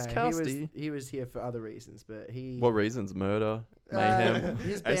 No. Casty. He was here for other reasons, but he. What reasons? Murder, mayhem.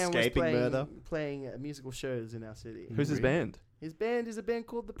 His band was Escaping murder. playing musical shows in our city. Who's his Really? band? His band is a band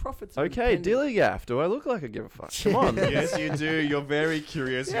called The Prophets. of Okay, Independence. Dillygaff. Do I look like I give a fuck? Come on. Yes, you do. You're very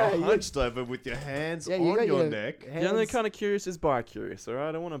curious. Yeah, You're you- hunched over with your hands Yeah, you on got your your neck. hands- The only kind of curious is bi-curious, all right?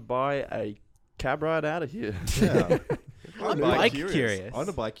 I don't want to buy a cab ride out of here. Yeah. I'm bi- bi-curious. I want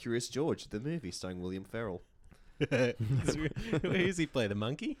to buy Curious George, the movie starring William Ferrell. Who's he play? The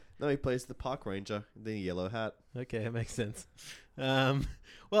monkey? No, he plays the park ranger in the yellow hat. Okay, that makes sense.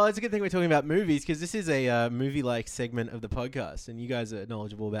 Well, it's a good thing we're talking about movies because this is a movie-like segment of the podcast, and you guys are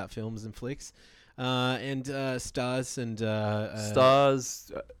knowledgeable about films and flicks, and stars and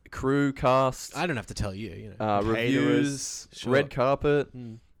Stars, crew, cast, I don't have to tell you, you know. reviews, Sure. red carpet.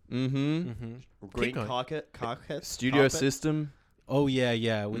 Mm. Mm-hmm. Green Keep going. carpet. Studio carpet. system. Oh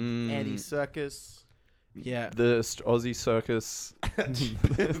yeah. With, Andy Serkis. yeah. The Aussie Circus.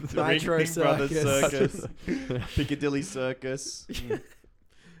 The Nitro Ring Brothers Circus. Circus. Piccadilly Circus.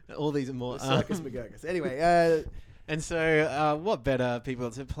 All these and more. Circus McGurkus. Anyway, And so, what better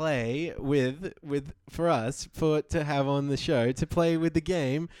people to play with for us to have on the show to play with the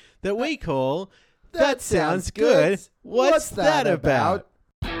game that we call That Sounds Good. What's that about?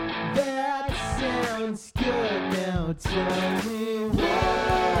 That sounds good. Now tell me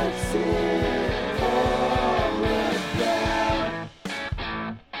what's it all about?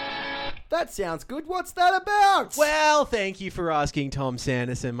 That sounds good. What's that about? Well, thank you for asking, Tom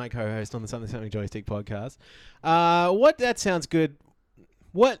Sanderson, my co-host on the Something Joystick podcast. What that sounds good.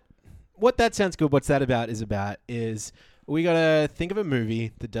 What that sounds good. What's that about is we gotta think of a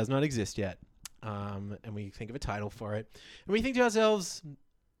movie that does not exist yet, and we think of a title for it, and we think to ourselves,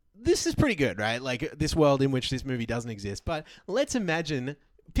 this is pretty good, right? Like this world in which this movie doesn't exist. But let's imagine,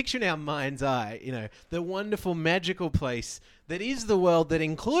 picture in our mind's eye, you know, the wonderful magical place that is the world that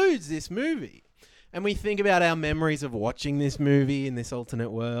includes this movie. And we think about our memories of watching this movie in this alternate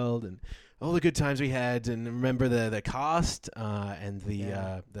world and all the good times we had, and remember the cast and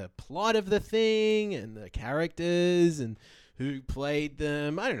the plot of the thing and the characters and who played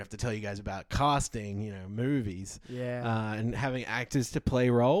them. I don't have to tell you guys about casting, you know, movies. Yeah. And having actors to play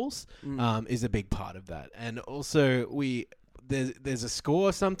roles is a big part of that. And also there's a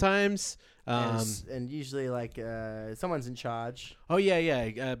score sometimes. And usually, like, someone's in charge. Oh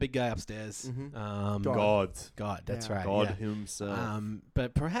yeah, big guy upstairs. Mhm. God, that's Yeah. right. God yeah. himself.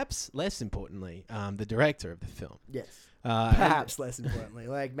 But perhaps less importantly, the director of the film. Yes. And- Perhaps less importantly.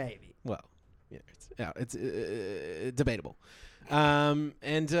 Like, maybe. well, it's debatable.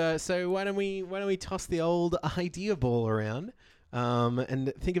 So why don't we toss the old idea ball around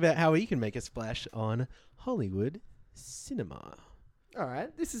and think about how we can make a splash on Hollywood cinema. All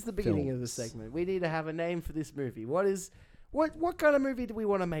right. This is the beginning of the Films. segment. We need to have a name for this movie. What kind of movie do we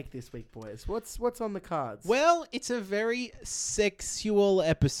want to make this week, boys? What's on the cards? Well, it's a very sexual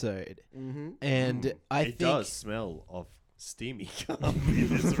episode, Mm-hmm. and I it think does smell of steamy cum in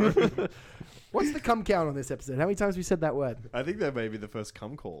this room. What's the cum count on this episode? How many times have we said that word? I think that may be the first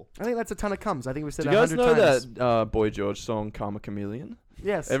cum call. I think that's a ton of cums. I think we've said Do you guys 100 know times. that Boy George song, Karma Chameleon?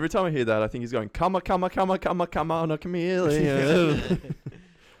 Yes. Every time I hear that, I think he's going, come on a chameleon.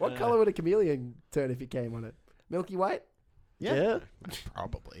 What color would a chameleon turn if he came on it? Milky white? Yeah.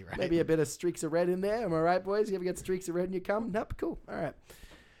 probably right. Maybe a bit of streaks of red in there. Am I right, boys? You ever get streaks of red in your cum? Nope. Cool. All right.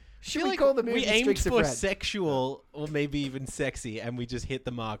 Should feel we like call the movie we aimed Streaks of for Red? sexual or maybe even sexy, and we just hit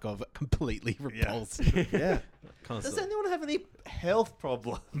the mark of completely repulsive. Yeah. Does Constantly. anyone have any health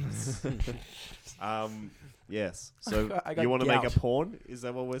problems? Yes. So I got you want to make gout. a porn? Is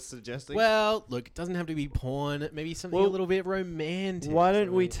that what we're suggesting? Well, look, it doesn't have to be porn. Maybe something a Well, little bit romantic. Why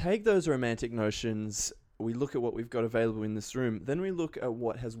don't we something- take those romantic notions, we look at what we've got available in this room, then we look at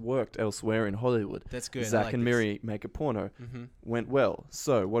what has worked elsewhere in Hollywood. That's good. Zach and Miri make a porno. Mm-hmm. Went well.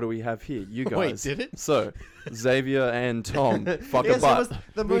 So, what do we have here? You guys. Wait, did it? So, Xavier and Tom fuck yes, a butt. it was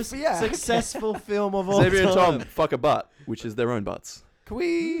the most Yeah. successful film of all Xavier and time. Tom fuck a butt, which is their own butts. Can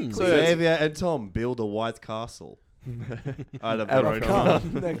we? Hmm. Can So we- Xavier and Tom build a white castle out of Out their of own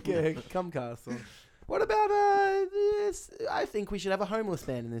cum. cum. the cum castle. What about this? I think we should have a homeless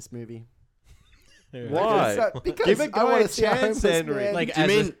man in this movie. Why? Because Give a I guy wanna a see chance, homeless Henry. man. Like, Do you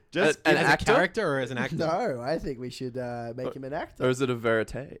as mean just an as actor? a character or as an actor? No, I think we should make him an Or actor. is it a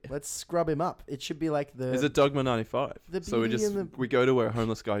verite? Let's scrub him up. It should be like the. Is it Dogma 95? the So we Beauty just and the- we go to where a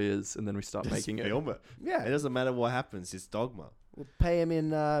homeless guy is, and then we start Just making it. film it. Yeah, It doesn't matter what happens. It's dogma. we'll pay him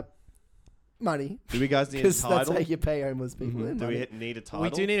in money Do we guys need a because that's title? how you pay homeless people. Mhm. In Do money. we need a title? We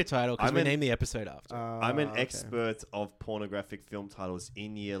do need a title because I'm we an- named the episode after. I'm an Okay. expert of pornographic film titles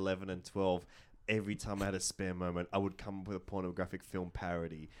in year 11 and 12. Every time I had a spare moment, I would come up with a pornographic film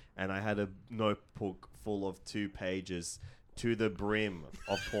parody. And I had a notebook full of 2 pages to the brim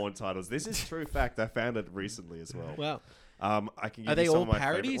of porn titles. This is true fact. I found it recently as well. Well, I can give are they you some all of my favorite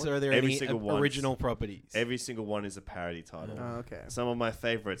parodies ones. or are there Every any single one. original properties? Every single one is a parody title. Oh, okay. Some of my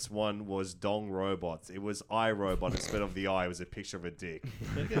favorites. One was Dong Robots. It was iRobot. Instead of the eye, it was a picture of a dick.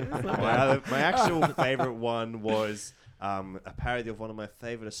 My actual favorite one was a parody of one of my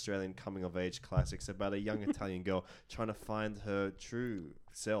favorite Australian coming-of-age classics about a young Italian girl trying to find her true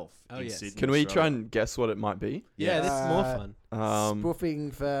self Oh, in yes. Sydney, Can we try Australia. and guess what it might be? Yeah, this is more Uh, fun.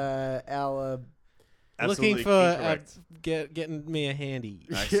 Spoofing for our. Absolutely Looking for incorrect. getting me a handy.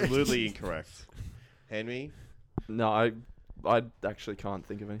 Absolutely incorrect. Henry? No, I actually can't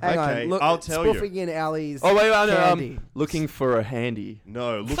think of anything. Hang Okay, on, look, I'll tell you. spoofing in Ali's. Oh wait, no, candy. looking for a handy.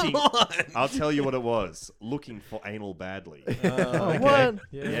 No, looking. Come on. I'll tell you what it was. Looking for anal badly. Okay. What?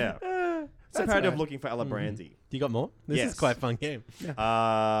 Yeah. It's a That's parody of alright. Looking for Ella Brandy. You got more? This Yes. is quite a fun game.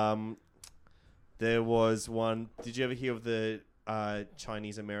 There was one. Did you ever hear of the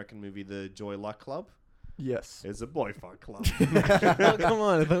Chinese American movie, The Joy Luck Club? Yes. It's a boy fuck club. Oh, come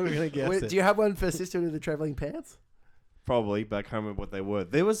on. I thought we were going to guess Wait, it. do you have one for Sisterhood of the Traveling Pants? Probably, but I can't remember what they were.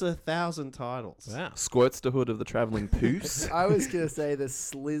 There was 1,000 titles. Wow. Squirtsterhood of the Traveling Poos. I was gonna say the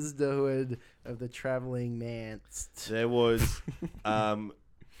Slizzerhood of the Traveling Mants. There was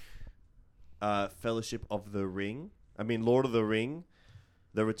Fellowship of the Ring. I mean, Lord of the Ring.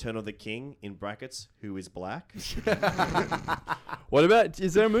 The Return of the King, in brackets, who is black. What about?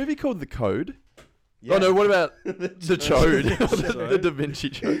 Is there a movie called The Code? Yeah. Oh no. What about the Chode? Chode. the Da Vinci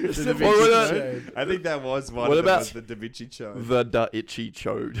Chode. The Da Or Vinci what about Chode. I think that was one What of them, about was the Da Vinci Chode. the Da Itchy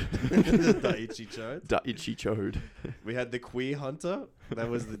Chode? The Daiichi Chode. Da Itchy Chode. We had the Queer Hunter. That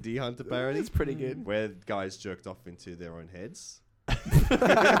was the D Hunter parody. That's pretty good. Where guys jerked off into their own heads.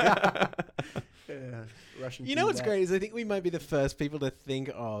 Yeah, Russian. You know what's feedback. great is I think we might be the first people to think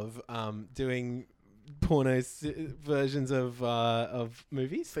of doing porno versions of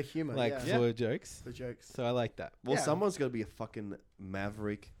movies, for humor, like yeah. for jokes. For jokes. So I like that. Well, Yeah. someone's got to be a fucking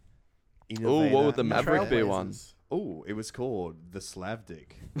maverick. Oh, what would the innovator. Maverick be Trailblazers. one? Oh, it was called the Slav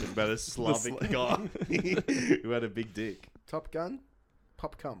Dick. It was about a Slavic guy who had a big dick. Top Gun,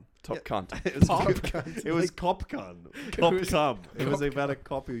 Pop Cum. Top cunt. It was Pop cop. Gun. It was cop cum. Cop cum. It was Cop about a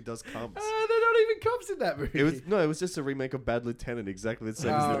cop who does cums. They're not even cops in that movie. It was no. It was just a remake of Bad Lieutenant, exactly the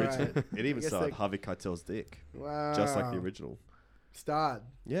same as Oh, the original. right. It even I guess starred they- Harvey Keitel's dick, Wow. just like the original. Starred.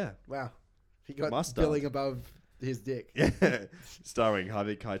 Yeah, Wow. He got Mustard. billing above his dick. yeah. Starring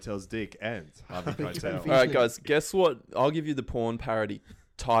Harvey Keitel's dick and Harvey Harvey Keitel. Keitel. All right, guys. Guess what? I'll give you the porn parody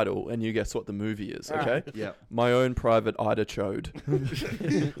title, and you guess what the movie is. All Okay. right. Yeah. My Own Private Ida Chode.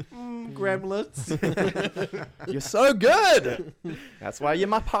 Gremlins. You're so good. That's why you're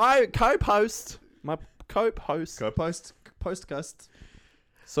my co-post. My co-post. Postcast.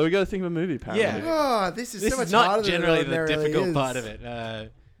 So we got to think of a movie parody. Yeah. Oh, this is This so much is not harder generally than the it really difficult is. part of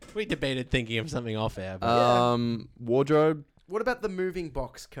it. We debated thinking of something off air. But Wardrobe. What about the Moving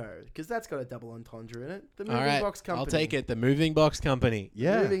Box Code? Because that's got a double entendre in it. The all Moving right, Box Company. I'll take it. The Moving Box Company.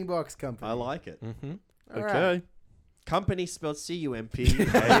 Yeah. Moving Box Company. I like it. Mm-hmm. All Okay. right. Company spelled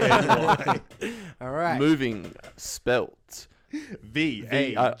C-U-M-P-A-N-Y. All right. Moving spelt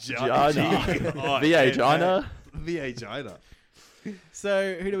V-A-Gina. V-A-Gina. V-A-Gina.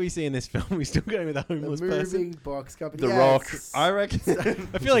 So who do we see in this film? We still going with a The homeless Moving person. Box Company. The Yeah, Rock. it's- I reckon.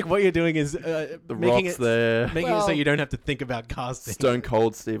 I feel like what you're doing is The making Rock's it there. making it so Well- you don't have to think about casting. Stone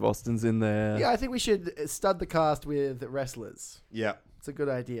Cold Steve Austin's in there. Yeah, I think we should stud the cast with wrestlers. Yeah. It's a good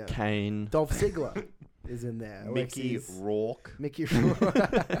idea. Kane. Dolph Ziggler is in there. Mickey Alexis- Rourke. Mickey Rourke.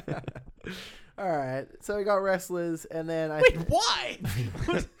 All right. So we got wrestlers, and then I Wait, why?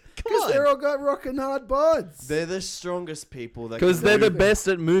 Come because on. they're all got rockin' hard bods. They're the strongest people. Because can they're the move. best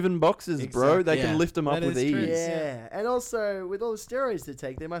at moving boxes, bro. Exactly. They Yeah, can lift them up that with is ease. true. Yeah, and also with all the steroids they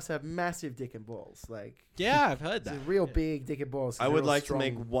take, they must have massive dick and balls. Like Yeah, I've heard it's that. a real big dick and balls. 'cause I they're would all like strong. to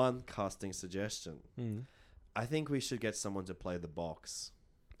make one casting suggestion. Mm. I think we should get someone to play the box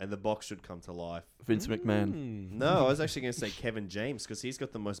and the box should come to life. Vince McMahon. Mm. No, I was actually going to say Kevin James because he's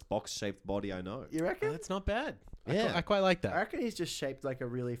got the most box-shaped body I know. You reckon? That's not bad. Yeah. I quite like I that. reckon he's just shaped like a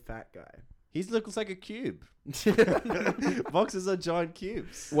really fat guy. He looks like a cube. Boxes are giant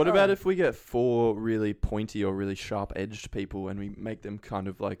cubes. What about Alright. if we get 4 really pointy or really sharp-edged people and we make them kind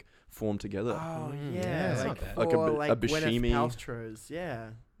of like form together? Oh Mm, yeah, yeah, it's like not bad. Like a four, bi- a like Buscemi. Gwyneth Paltrow's. Yeah,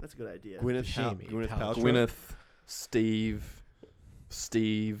 that's a good idea. Gwyneth Buscemi, Paltrow. Gwyneth,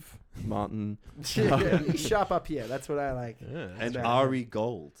 Steve, Martin. He's sharp up here. That's what I like. Yeah, that's And bad. Ari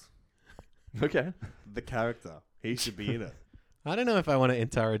Gold, Okay. the character. He should be in it. I don't know if I want to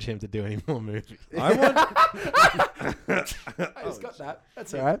encourage him to do any more movies. I want. I just got that.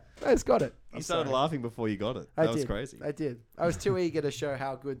 That's all right. I just got it. You started laughing before you got it. I That was did. crazy. I did. I was too eager to show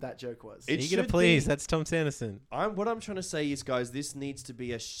how good that joke was. It Eager to should please. be. That's Tom Sanderson. What I'm trying to say is, guys, this needs to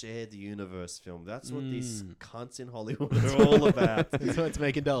be a shared universe film. That's what these cunts in Hollywood are all about. That's what's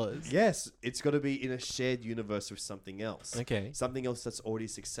making dollars. Yes, it's got to be in a shared universe with something else. Okay. Something else that's already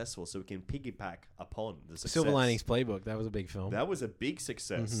successful, so we can piggyback upon the success. Silver Linings Playbook. That was a big film. That was a big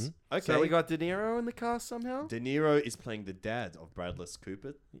success. Okay. So we got De Niro in the cast somehow. De Niro is playing the dad of Bradley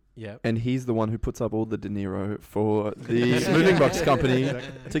Cooper. Yep. And he's the one who puts up all the De Niro for the moving box company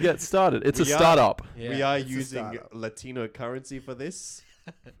to get started. It's a We are- startup. Yeah. We are It's a using startup. Latino currency for this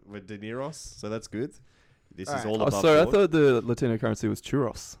with De Niro's, so that's good. This is Alright. all Oh, above sorry, I board. thought the Latino currency was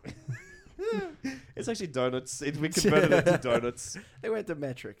churros. It's actually donuts. We converted it to donuts. They went to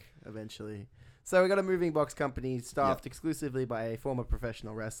metric eventually. So we got a moving box company staffed exclusively by former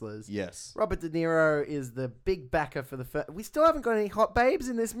professional wrestlers. Yes. Robert De Niro is the big backer for the. We still haven't got any hot babes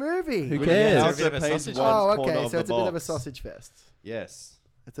in this movie. Who He cares? also It's a bit of a pays sausage one Oh, corner okay. of So the it's a bit of a box. sausage fest. Yes.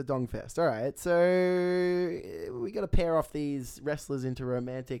 It's a dong fest. All right. So we got to pair off these wrestlers into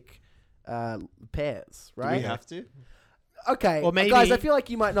romantic pairs, Do right? we have to? Okay. Or maybe- guys, I feel like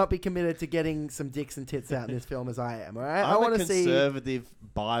you might not be committed to getting some dicks and tits out in this film as I am. All right. I I'm want a to see. conservative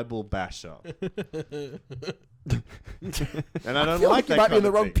Bible basher, and I I don't feel like like you that might be in kind the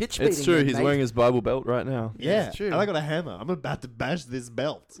of wrong thing. pitch meeting. It's true. then, He's mate. wearing his Bible belt right now. Yeah, it's true. and I got a hammer. I'm about to bash this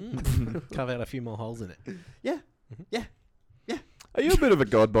belt. Carve out a few more holes in it. Are you a bit of a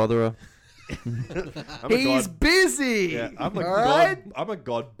god botherer? I'm a He's god. busy. Yeah, I'm a All god. right? I'm a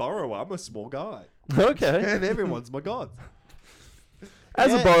god borrower. I'm a small guy, Okay. and everyone's my god.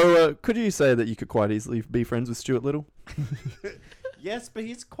 As Yeah. a borrower, could you say that you could quite easily be friends with Stuart Little? Yes, but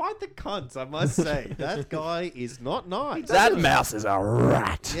he's quite the cunt, I must say. That guy is not nice. That mouse is a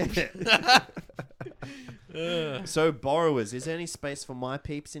rat. Yeah. So, borrowers, is there any space for my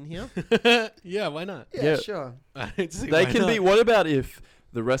peeps in here? Yeah, why not? Yeah, Yeah. sure. I don't see They why can not. be. What about if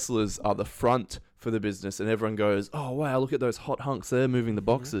the wrestlers are the front for the business and everyone goes, "Oh wow, look at those hot hunks! They're moving the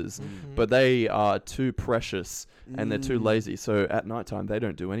boxes," but they are too precious and they're too lazy. So at nighttime, they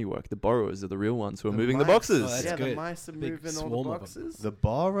don't do any work. The borrowers are the real ones who are The moving the mice. boxes. Oh, that's Yeah, the good. mice are Big moving all swarm the of 'em. boxes. The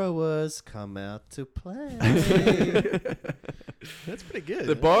borrowers come out to play. That's pretty good. The I like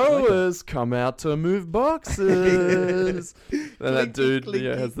that. borrowers come out to move boxes. And that Clinky, dude clinky,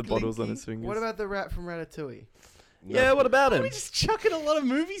 has the bottles on clinky. his fingers. What about the rat from Ratatouille? Yeah, what about him? We're just chucking a lot of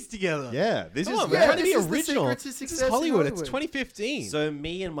movies together. Yeah, this Come is on, we're Yeah, trying to be this is the original. secret to This is success in Hollywood. It's Hollywood. 2015. So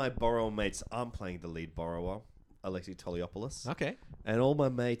me and my borrower mates, I'm playing the lead borrower, Alexi Toliopoulos, okay. and all my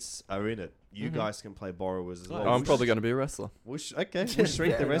mates are in it. You guys can play borrowers as well. Oh, I'm probably going to be a wrestler. We'll okay, we'll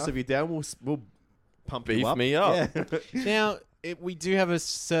shrink Fair the rest enough. of you down. We'll pump Beef you up. me up. Yeah. Now, we do have a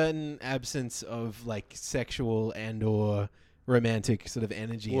certain absence of like sexual and or romantic sort of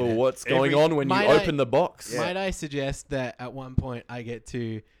energy. in Well, it. what's going Every- on when you Might I- open the box? Yeah. Might I suggest that at one point I get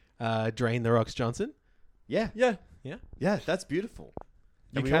to drain the Rocks Johnson? Yeah, Yeah, yeah, that's beautiful.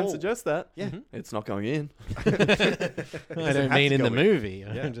 you And we can all- suggest that. Yeah. Mhm. It's not going in. I doesn't don't have mean to in go the in. movie.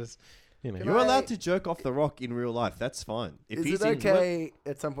 Yeah. I'm just, you know. Can You're I- allowed to jerk off the Rock in real life. That's fine. If Is he's it into okay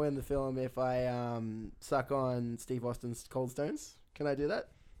at some point in the film if I suck on Steve Austin's cold stones? Can I do that?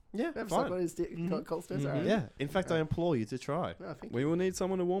 Yeah, Ever suck fine. on his cold stones? All right. Yeah. In fact, I implore you to try. No, I think. We will need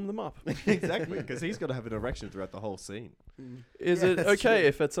someone to warm them up. Exactly, because he's got to have an erection throughout the whole scene. Is Yeah, it that's okay true.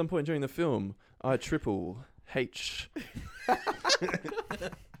 if at some point during the film I triple H?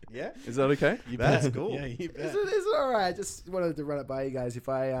 Yeah, Is that okay? that's cool. Yeah, you bet. Is it all right? Just wanted to run it by you guys. If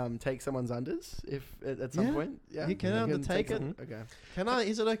I take someone's unders, if at some Yeah, point, yeah, you can undertake take it. some- Okay. Can I?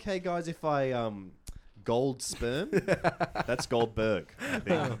 Is it okay, guys, if I gold sperm? That's Goldberg. I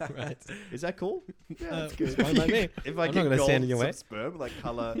think. Oh, right. Is that cool? Yeah, Uh, that's it's good. fine by me. If I I'm not get gonna gold stand in your some way. sperm, like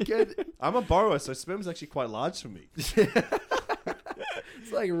color. Good. I'm a borrower, so sperm is actually quite large for me. It's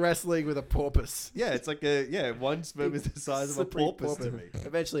It's like wrestling with a porpoise. Yeah, it's like one sperm is the size of a Slippery porpoise to me.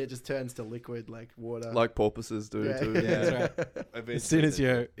 Eventually, it just turns to liquid like water. Like porpoises do Yeah. too. Yeah. That's right. As soon as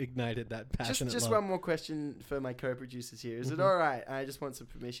you ignited that passionate Just love. one more question for my co-producers here. Is it all right? I just want some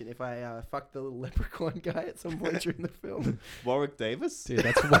permission if I fuck the little leprechaun guy at some point during the film. Warwick Davis. Dude,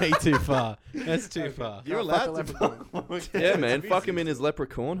 that's way too far. That's too far. You're No, fuck allowed a to. leprechaun. Warwick Yeah, Davis. man. It's Fuck easy. him in his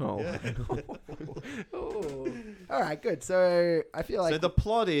leprechaun hole. Oh. All right, good. So I feel like So the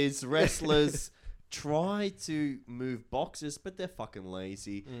plot is wrestlers try to move boxes, but they're fucking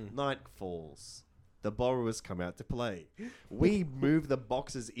lazy. Night falls. The borrowers come out to play. We move the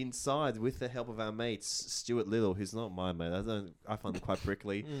boxes inside with the help of our mates, Stuart Little, who's not my mate. I find him quite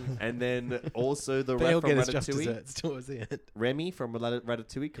prickly. And then also the They ref all from get his just Ratatouille, desserts towards the end. Remy from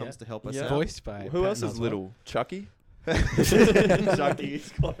Ratatouille comes Yeah. to help us Yeah. out. Voiced by Who else Patton is Oswalt. little? Chucky? Chucky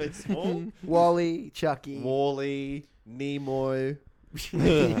is quite small. Wally, Chucky, Wally, Nemo,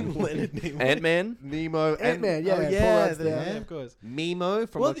 Leonard Nimoy. Ant-Man? Nemo, Ant-Man. Yeah, Oh, Paul yeah, Rudd's there. of course. Mimo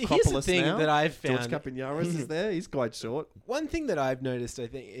from Well, Acropolis here's the thing now. that I've George found. Campagnara's is there. He's quite short. One thing that I've noticed, I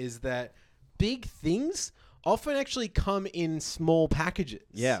think, is that big things often actually come in small packages.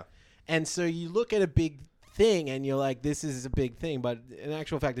 Yeah. And so you look at a big thing and you're like, this is a big thing, but in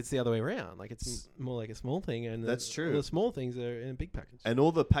actual fact, it's the other way around. Like, it's more like a small thing, and That's all true. the small things are in a big package. And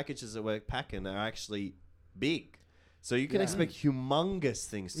all the packages that we're packing are actually big. So you can Yeah. expect humongous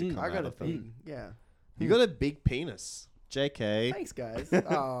things to come I got out a of them. thing. Yeah. You got a big penis. JK. Thanks, guys.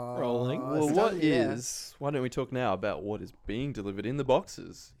 Aw, Rolling. Well, it's what done, yeah. is... Why don't we talk now about what is being delivered in the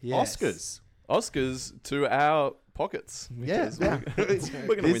boxes? Yes. Oscars. Oscars to our pockets. Yeah. because Yeah. We're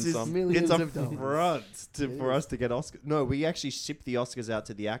going to win This is some. Millions it's a of dollars. front It for us is. to get Oscars. No, we actually ship the Oscars out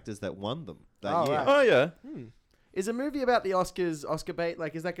to the actors that won them that Oh, year. right. Oh, yeah. Is a movie about the Oscars Oscar bait?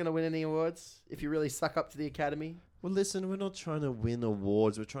 Like, is that going to win any awards if you really suck up to the Academy? Well, listen, we're not trying to win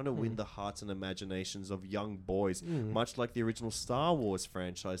awards. We're trying to win the hearts and imaginations of young boys, much like the original Star Wars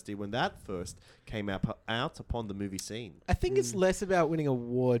franchise did when that first came out upon the movie scene. I think it's less about winning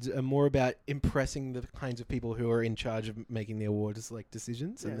awards and more about impressing the kinds of people who are in charge of making the awards like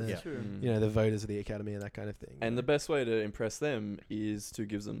decisions and the, Yeah. true. you know, the voters of the Academy and that kind of thing. And the best way to impress them is to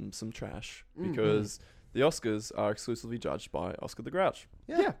give them some trash. Mm. Because the Oscars are exclusively judged by Oscar the Grouch.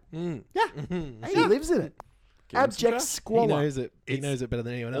 Yeah. Mm. Yeah. Mhm. Hey, he lives in it. Give him some Abject trash. He squalor. knows it. He It's knows it better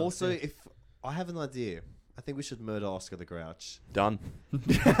than anyone else. Also, yeah. if I have an idea, I think we should murder Oscar the Grouch. Done.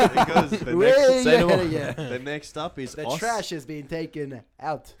 Because the Way next, Say no ahead more. of you. the next up is The trash has been taken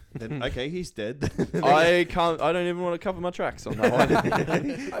out. Then, okay, he's dead. I don't even want to cover my tracks on that one.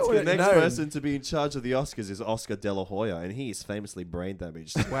 the would've next known. person to be in charge of the Oscars is Oscar De La Hoya, and he is famously brain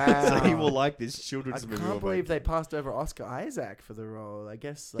damaged. Wow. So he will like this I children's movie. can't believe they passed over Oscar Isaac for the role. I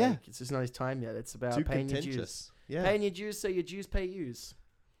guess like, Yeah. it's just not his time yet. It's about Too paying your dues. contentious. Yeah. Paying your dues so your dues pay yous.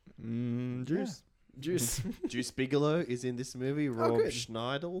 Juice. Juice. Juice Bigelow is in this movie. Rob good.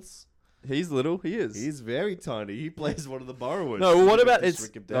 Schneidels. He's little. He is. He's very tiny. He plays one of the borrowers. No, what They about just it's?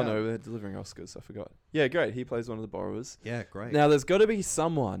 shrink him Oh down. no, they're delivering Oscars. I forgot. Yeah, great. He plays one of the borrowers. Yeah, great. Now, there's got to be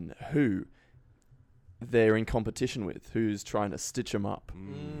someone who they're in competition with, who's trying to stitch them up.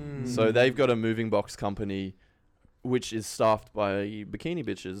 Mm. So they've got a moving box company, which is staffed by bikini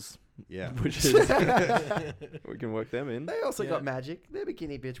bitches. Yeah. Which is we can work them in. They also Yeah. got magic. They're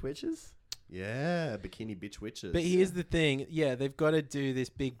bikini bitch witches. Yeah, bikini bitch witches. But here's the thing, yeah, they've got to do this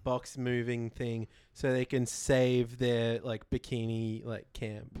big box moving thing so they can save their like bikini like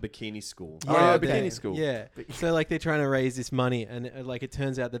camp. Bikini school. Oh, yeah, okay. bikini school. Yeah. Bik- So like they're trying to raise this money, and like it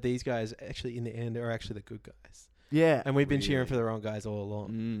turns out that these guys actually in the end are actually the good guys, Yeah. and we've been cheering Really? for the wrong guys all along.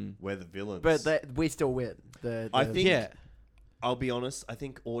 Mm. We're the villains. But we still win. I think- Yeah. I'll be honest, I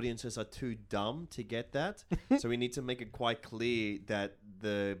think audiences are too dumb to get that. So we need to make it quite clear that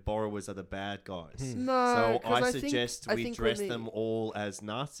the borrowers are the bad guys. No, So 'cause I think- suggest I we think dress when them all as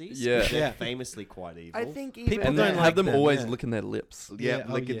Nazis. Yeah. because They're Yeah. famously quite evil. I think People even And don't then like have them them, always yeah. licking their lips. Yeah, Yeah,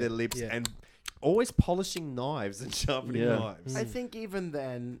 oh licking yeah, their lips yeah. and always polishing knives and sharpening Yeah. knives. I think even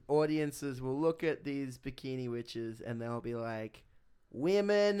then, audiences will look at these bikini witches and they'll be like,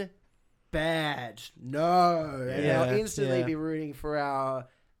 women, bad. No. And Yeah, they'll instantly yeah. be rooting for our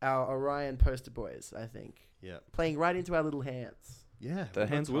Orion poster boys, I think. Yeah. Playing right into our little hands. Yeah. Their we've got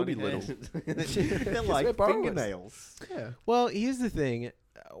hands will be tiny little. hands. Because They're we're like borrowers. fingernails. Yeah. Well, here's the thing.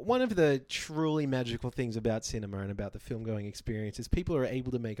 One of the truly magical things about cinema and about the film going experience is people are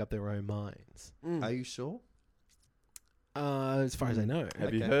able to make up their own minds. Mm. Are you sure? As far as I know.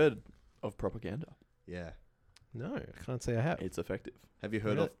 Have you Okay. heard of propaganda? Yeah. No, I can't say I have. It's effective. Have you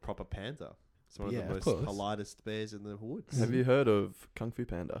heard Really? of Proper Panda? It's one Yeah, of of the most course. politest bears in the woods. Have you heard of Kung Fu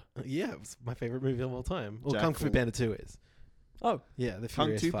Panda? Yeah, it's my favorite movie of all time. Well, Jack Kung Fu Fu- Panda 2 is. Oh, Yeah, the Kung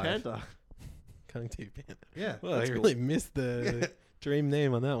Furious Tu 5. Panda. Kung Tu Panda. Yeah. Well, I that's really missed the dream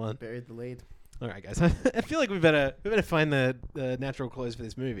name on that one. Buried the lead. All right, guys. I feel like we better find the natural close for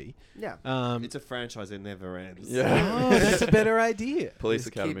this movie. Yeah. It's a franchise that never ends. Yeah. Oh, that's a better idea. Police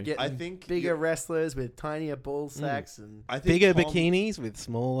Just Academy. Keep I getting think bigger wrestlers with tinier ball sacks and I think Bigger Tom- bikinis with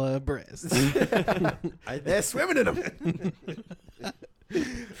smaller breasts. they're swimming in them.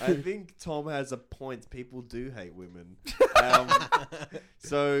 I think Tom has a point. People do hate women.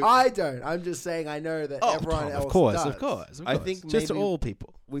 So I don't. I'm just saying I know that everyone Tom, else of course, does. of course. I think just maybe- all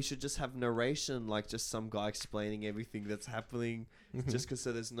people. we should just have narration, like just some guy explaining everything that's happening, just because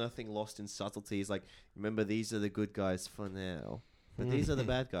so there's nothing lost in subtleties. Like, remember, these are the good guys for now, but these are the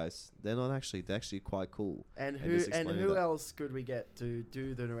bad guys. They're not actually. They're actually quite cool. And And who just and explaining who that. else could we get to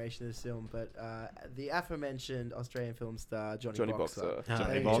do the narration of this film? But the aforementioned Australian film star Johnny Boxer. Ah,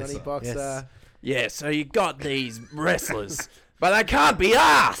 Johnny Hey, Boxer. Johnny Boxer. Yes. Yeah, so you got these wrestlers, but they can't be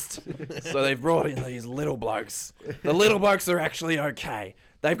asked. So they've brought in these little blokes. The little blokes are actually okay.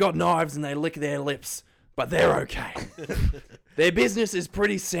 They've got knives and they lick their lips, but they're okay. Their business is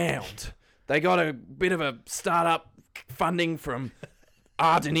pretty sound. They got a bit of a startup funding from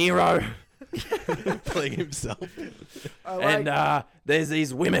De Niro. Playing himself. I like, And there's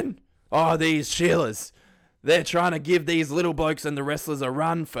these women. Oh, these Sheilas. They're trying to give these little blokes and the wrestlers a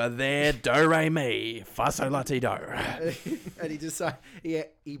run for their do-re-mi, fa-sol-la-ti-do. and he decided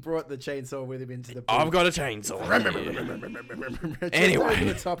he brought the chainsaw with him into the. I've got a chainsaw. Just Anyway. over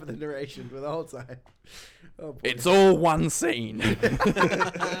the top of the narration for the whole time. Oh boy. It's all one scene.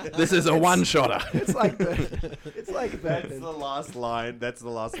 This is a one-shotter. It's like that. That's the last line. That's the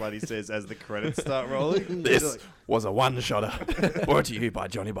last line he says as the credits start rolling. This was a one-shotter. Brought to you by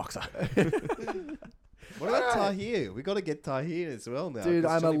Johnny Boxer. What about Tahir? We got to get Tahir as well now. Dude,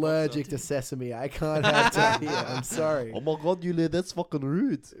 'cause I'm Johnny Boxer- allergic to sesame. I can't have Tahir. I'm sorry. Oh my god, Yulia, that's fucking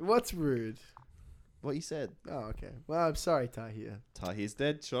rude. What's rude? What you said. Oh, okay. Well, I'm sorry, Tahir. Tahir's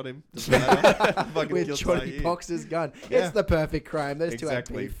dead. Shot him. Doesn't matter. Fucking With killed Johnny Tahir. Boxer's gun. Yeah. It's the perfect crime. Those two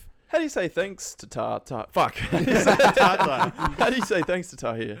Exactly. have beef. How do you say thanks to Fuck. Tata. How do you say thanks to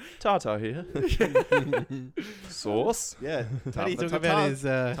Tahir? Tahir. Sauce. Yeah. How do you talk about his...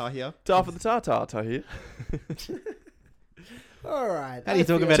 Tahir? Tar for the Tahir. All right. How do you I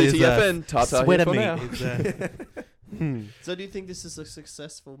talk feel- about his TTFN, Tata sweater here for meat? now. So do you think this is a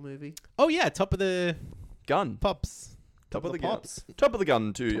successful movie? Oh, yeah, top of the Gun. pops. Top of the pops. gun. Top of the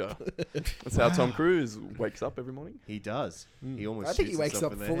gun to you. That's how Tom Cruise wakes up every morning. He does. He almost I think he shoots wakes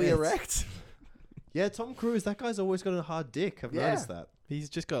himself up in the fully head. erect. Yeah, Tom Cruise, that guy's always got a hard dick. I've Yeah. noticed that. He's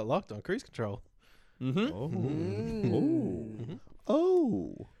just got locked on cruise control. Mm-hmm. Oh. Mm.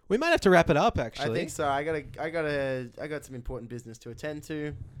 Oh. We might have to wrap it up, I actually. think so. I got some important business to attend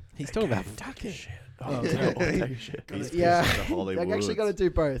to. He's talking about fucking Shit. Oh, terrible. Take a shit. He's Yeah. pushing to Hollywood. I actually got to do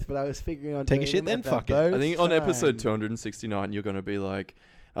both, but I was figuring on Take a doing shit them then, at fuck it. both I think on episode times. 269, you're going to be like,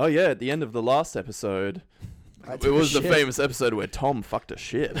 oh, yeah, at the end of the last episode, I it took a was the shit. famous episode where Tom fucked a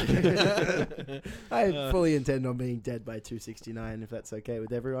shit. I fully intend on being dead by 269, if that's okay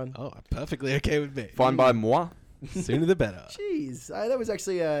with everyone. Oh, perfectly okay with me. Fine by moi. Sooner the better. Jeez, that was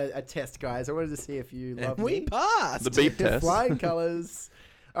actually a test, guys. I wanted to see if you love we me. passed. The beep test. Flying colours.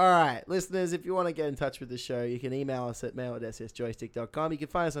 All right, listeners, if you want to get in touch with the show, you can email us at mail@ssjoystick.com. You can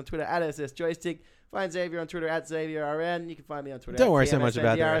find us on Twitter at @ssjoystick. Find Xavier on Twitter at XavierRN. You can find me on Twitter Don't at worry so much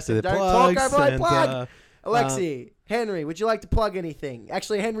about the rest of the Don't plugs. talk over my and, plug. Alexi, Henry, would you like to plug anything?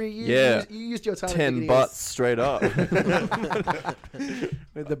 Actually, Henry, you used your time. 10 butts straight up. with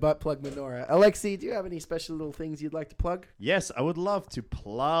the butt plug menorah. Alexi, do you have any special little things you'd like to plug? Yes, I would love to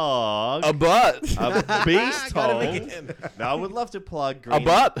plug A butt. a beast Got hole. him again. No, I would love to plug green. A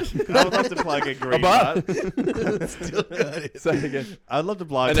butt. I would love to plug a green butt. Still got it. Say it again. I'd love to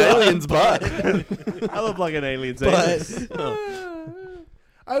plug An alien's butt. I love plug an alien's anus.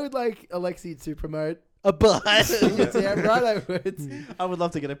 I would like Alexi to promote. A butt. Damn right I would. I would love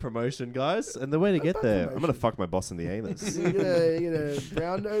to get a promotion, guys. And the way to get butt there, I'm promotion. gonna fuck my boss in the anus. You're gonna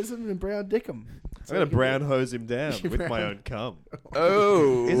brown nose him and brown dick him. I'm gonna brown hose him down with my Brown- own cum.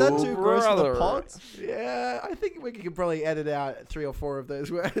 Oh. Is that too gross for the brother. pot? Yeah, I think we can probably edit out 3 or 4 of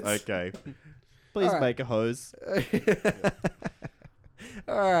those words. Okay. Please All right. make a hose.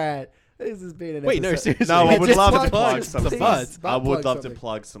 All right. This has been an Wait, no, episode. seriously. No, I would Just love to plug plug some some things. stuff. Butt I would plug love to something.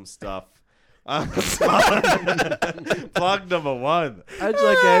 plug some stuff. Plug number 1, a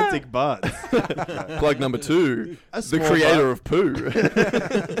gigantic butt. Plug number 2. A The small creator of poo.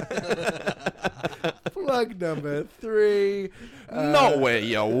 Plug number 3. Not where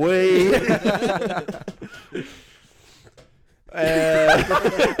you wee.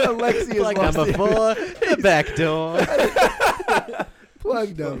 Alexi Plug has number lost 4, the back door. it.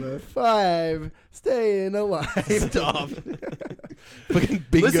 Plug number 5. Staying alive. Stop. Fucking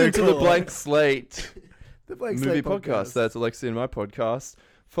bingo Listen to the call. Blank Slate The Blank movie Slate podcast. That's Alexi and my podcast.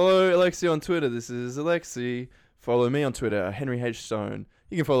 Follow Alexi on Twitter. This is Alexi. Follow me on Twitter, Henry H. Stone.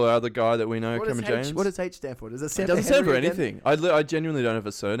 You can follow our other guy that we know, What Cameron does James. what does H stand for? Does it It stand doesn't for stand for Henry again? anything. I genuinely don't have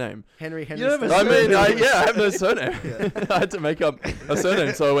a surname. Henry You don't have a Stone. I mean, surname? I have no surname. I had to make up a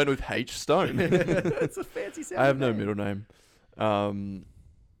surname, so I went with H. Stone. It's a fancy sound. I have no middle name.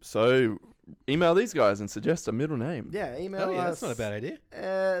 So email these guys and suggest a middle name. Yeah, email Oh, yeah, us. that's not a bad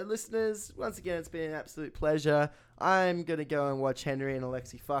idea. Listeners, once again, it's been an absolute pleasure. I'm going to go and watch Henry and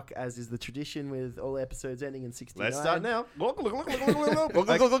Alexi fuck, as is the tradition with all episodes ending in 69. Let's start now.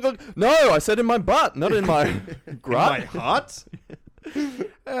 No, I said in my butt, not in my My grunt. heart.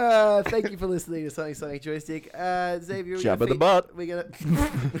 Thank you for listening to Something Joystick. Xavier, Jabba the butt.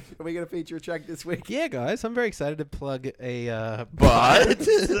 Are we gonna feature a track this week? Yeah, guys, I'm very excited to plug a But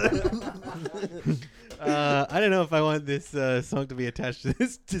I don't know if I want this song to be attached to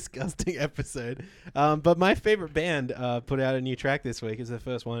this disgusting episode, but my favorite band put out a new track this week. It's the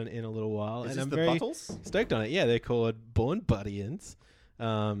first one in a little while, Is and this I'm the very Buttles? stoked on it. Yeah, they're called Born Buddians.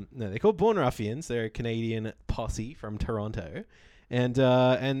 No, they're called Born Ruffians. They're a Canadian posse from Toronto.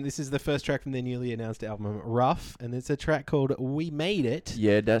 And this is the first track from their newly announced album, Rough, and it's a track called We Made It.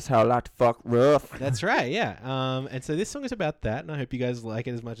 yeah, that's how I like to fuck rough. That's right, yeah. And so this song is about that, and I hope you guys like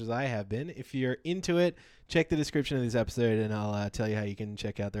it as much as I have been. If you're into it, check the description of this episode, and I'll tell you how you can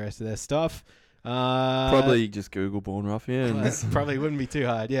check out the rest of their stuff. Probably just Google Born Ruffians. Probably wouldn't be too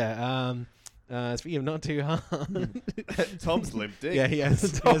hard, yeah. Speaking of not too hard. Tom's limp dick. Yeah, he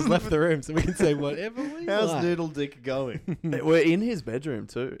has left the room, so we can say whatever we How's like. Noodle Dick going? We're in his bedroom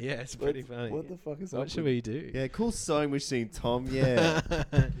too. Yeah, it's pretty funny. What the fuck is What up should with- we do? Yeah, cool sewing machine, Tom. Yeah.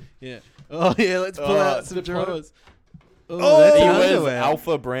 Yeah. Oh, yeah, let's pull out some did you want- drawers. Oh, that's He your wears underwear.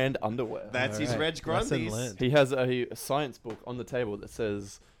 Alpha brand underwear. That's his Alright. Reg Lesson Grundies. learned. He has a science book on the table that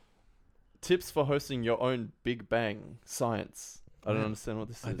says tips for hosting your own Big Bang science. I don't Yeah. understand what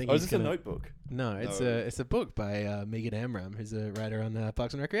this I is. think Oh, is he's this a gonna- notebook? No, it's a book by Megan Amram, who's a writer on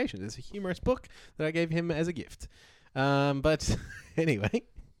Parks and Recreation. It's a humorous book that I gave him as a gift. But anyway,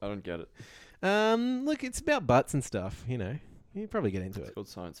 I don't get it. look, it's about butts and stuff. You know, you probably get into It's it. called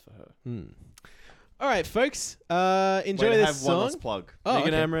Science for Her. All right, folks, enjoy Wait, this have one song. last plug. Oh,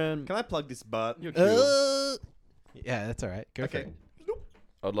 Megan okay. Amram. Can I plug this butt? You're cool. Yeah, that's all right. Go for Okay. it.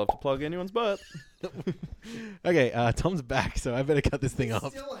 I'd love to plug anyone's butt. Okay, Tom's back, so I better cut this thing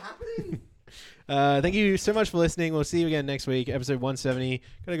off. Still happening. Thank you so much for listening. We'll see you again next week, episode 170.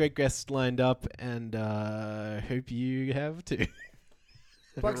 Got a great guest lined up, and hope you have too.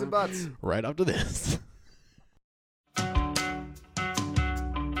 Plugs and butts. Right after this.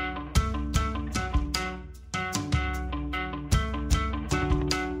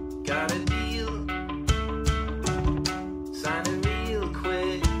 Got a deal, signed it real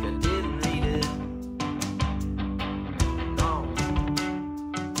quick. I didn't read it. No,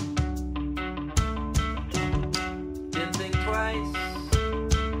 didn't think twice.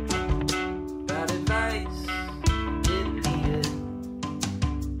 Bad advice, didn't need it.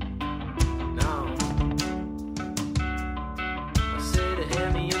 No, I said to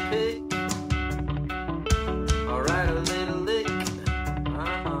hand me a pick. I'll write a little lick.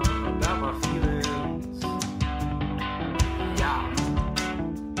 About my feelings. Yeah.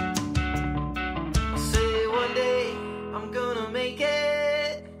 I say one day I'm gonna make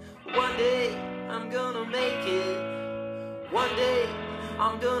it. One day I'm gonna make it. One day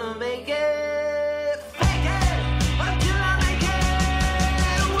I'm gonna make it. Fake it until I make it.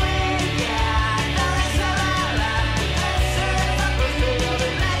 We got nothing to lie. Let's say I'm gonna stay up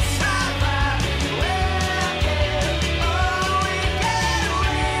and let's survive. We'll get all we can.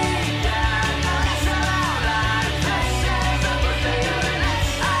 We got nothing to lie. Let's say I'm gonna stay up and let's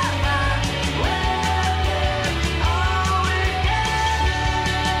survive. We'll get all we can.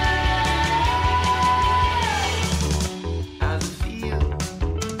 How's it feel?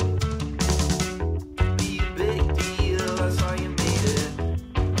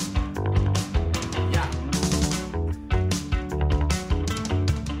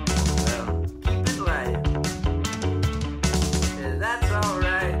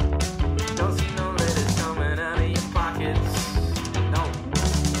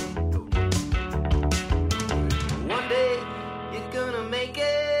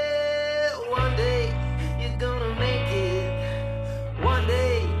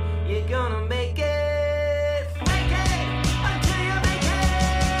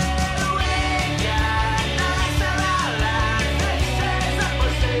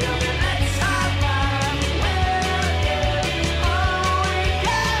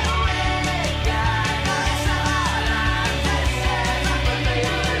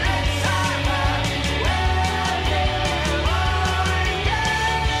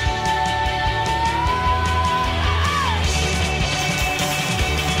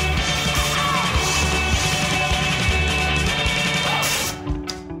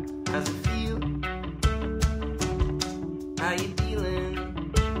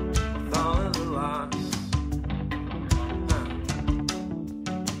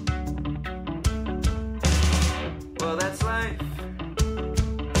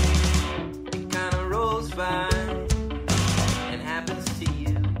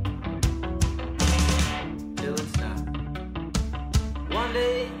 One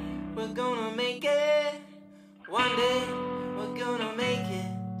day we're gonna make it. One day we're gonna make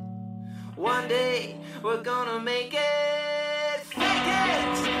it. One day we're gonna make it. Fake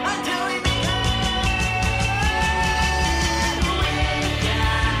it until we make it.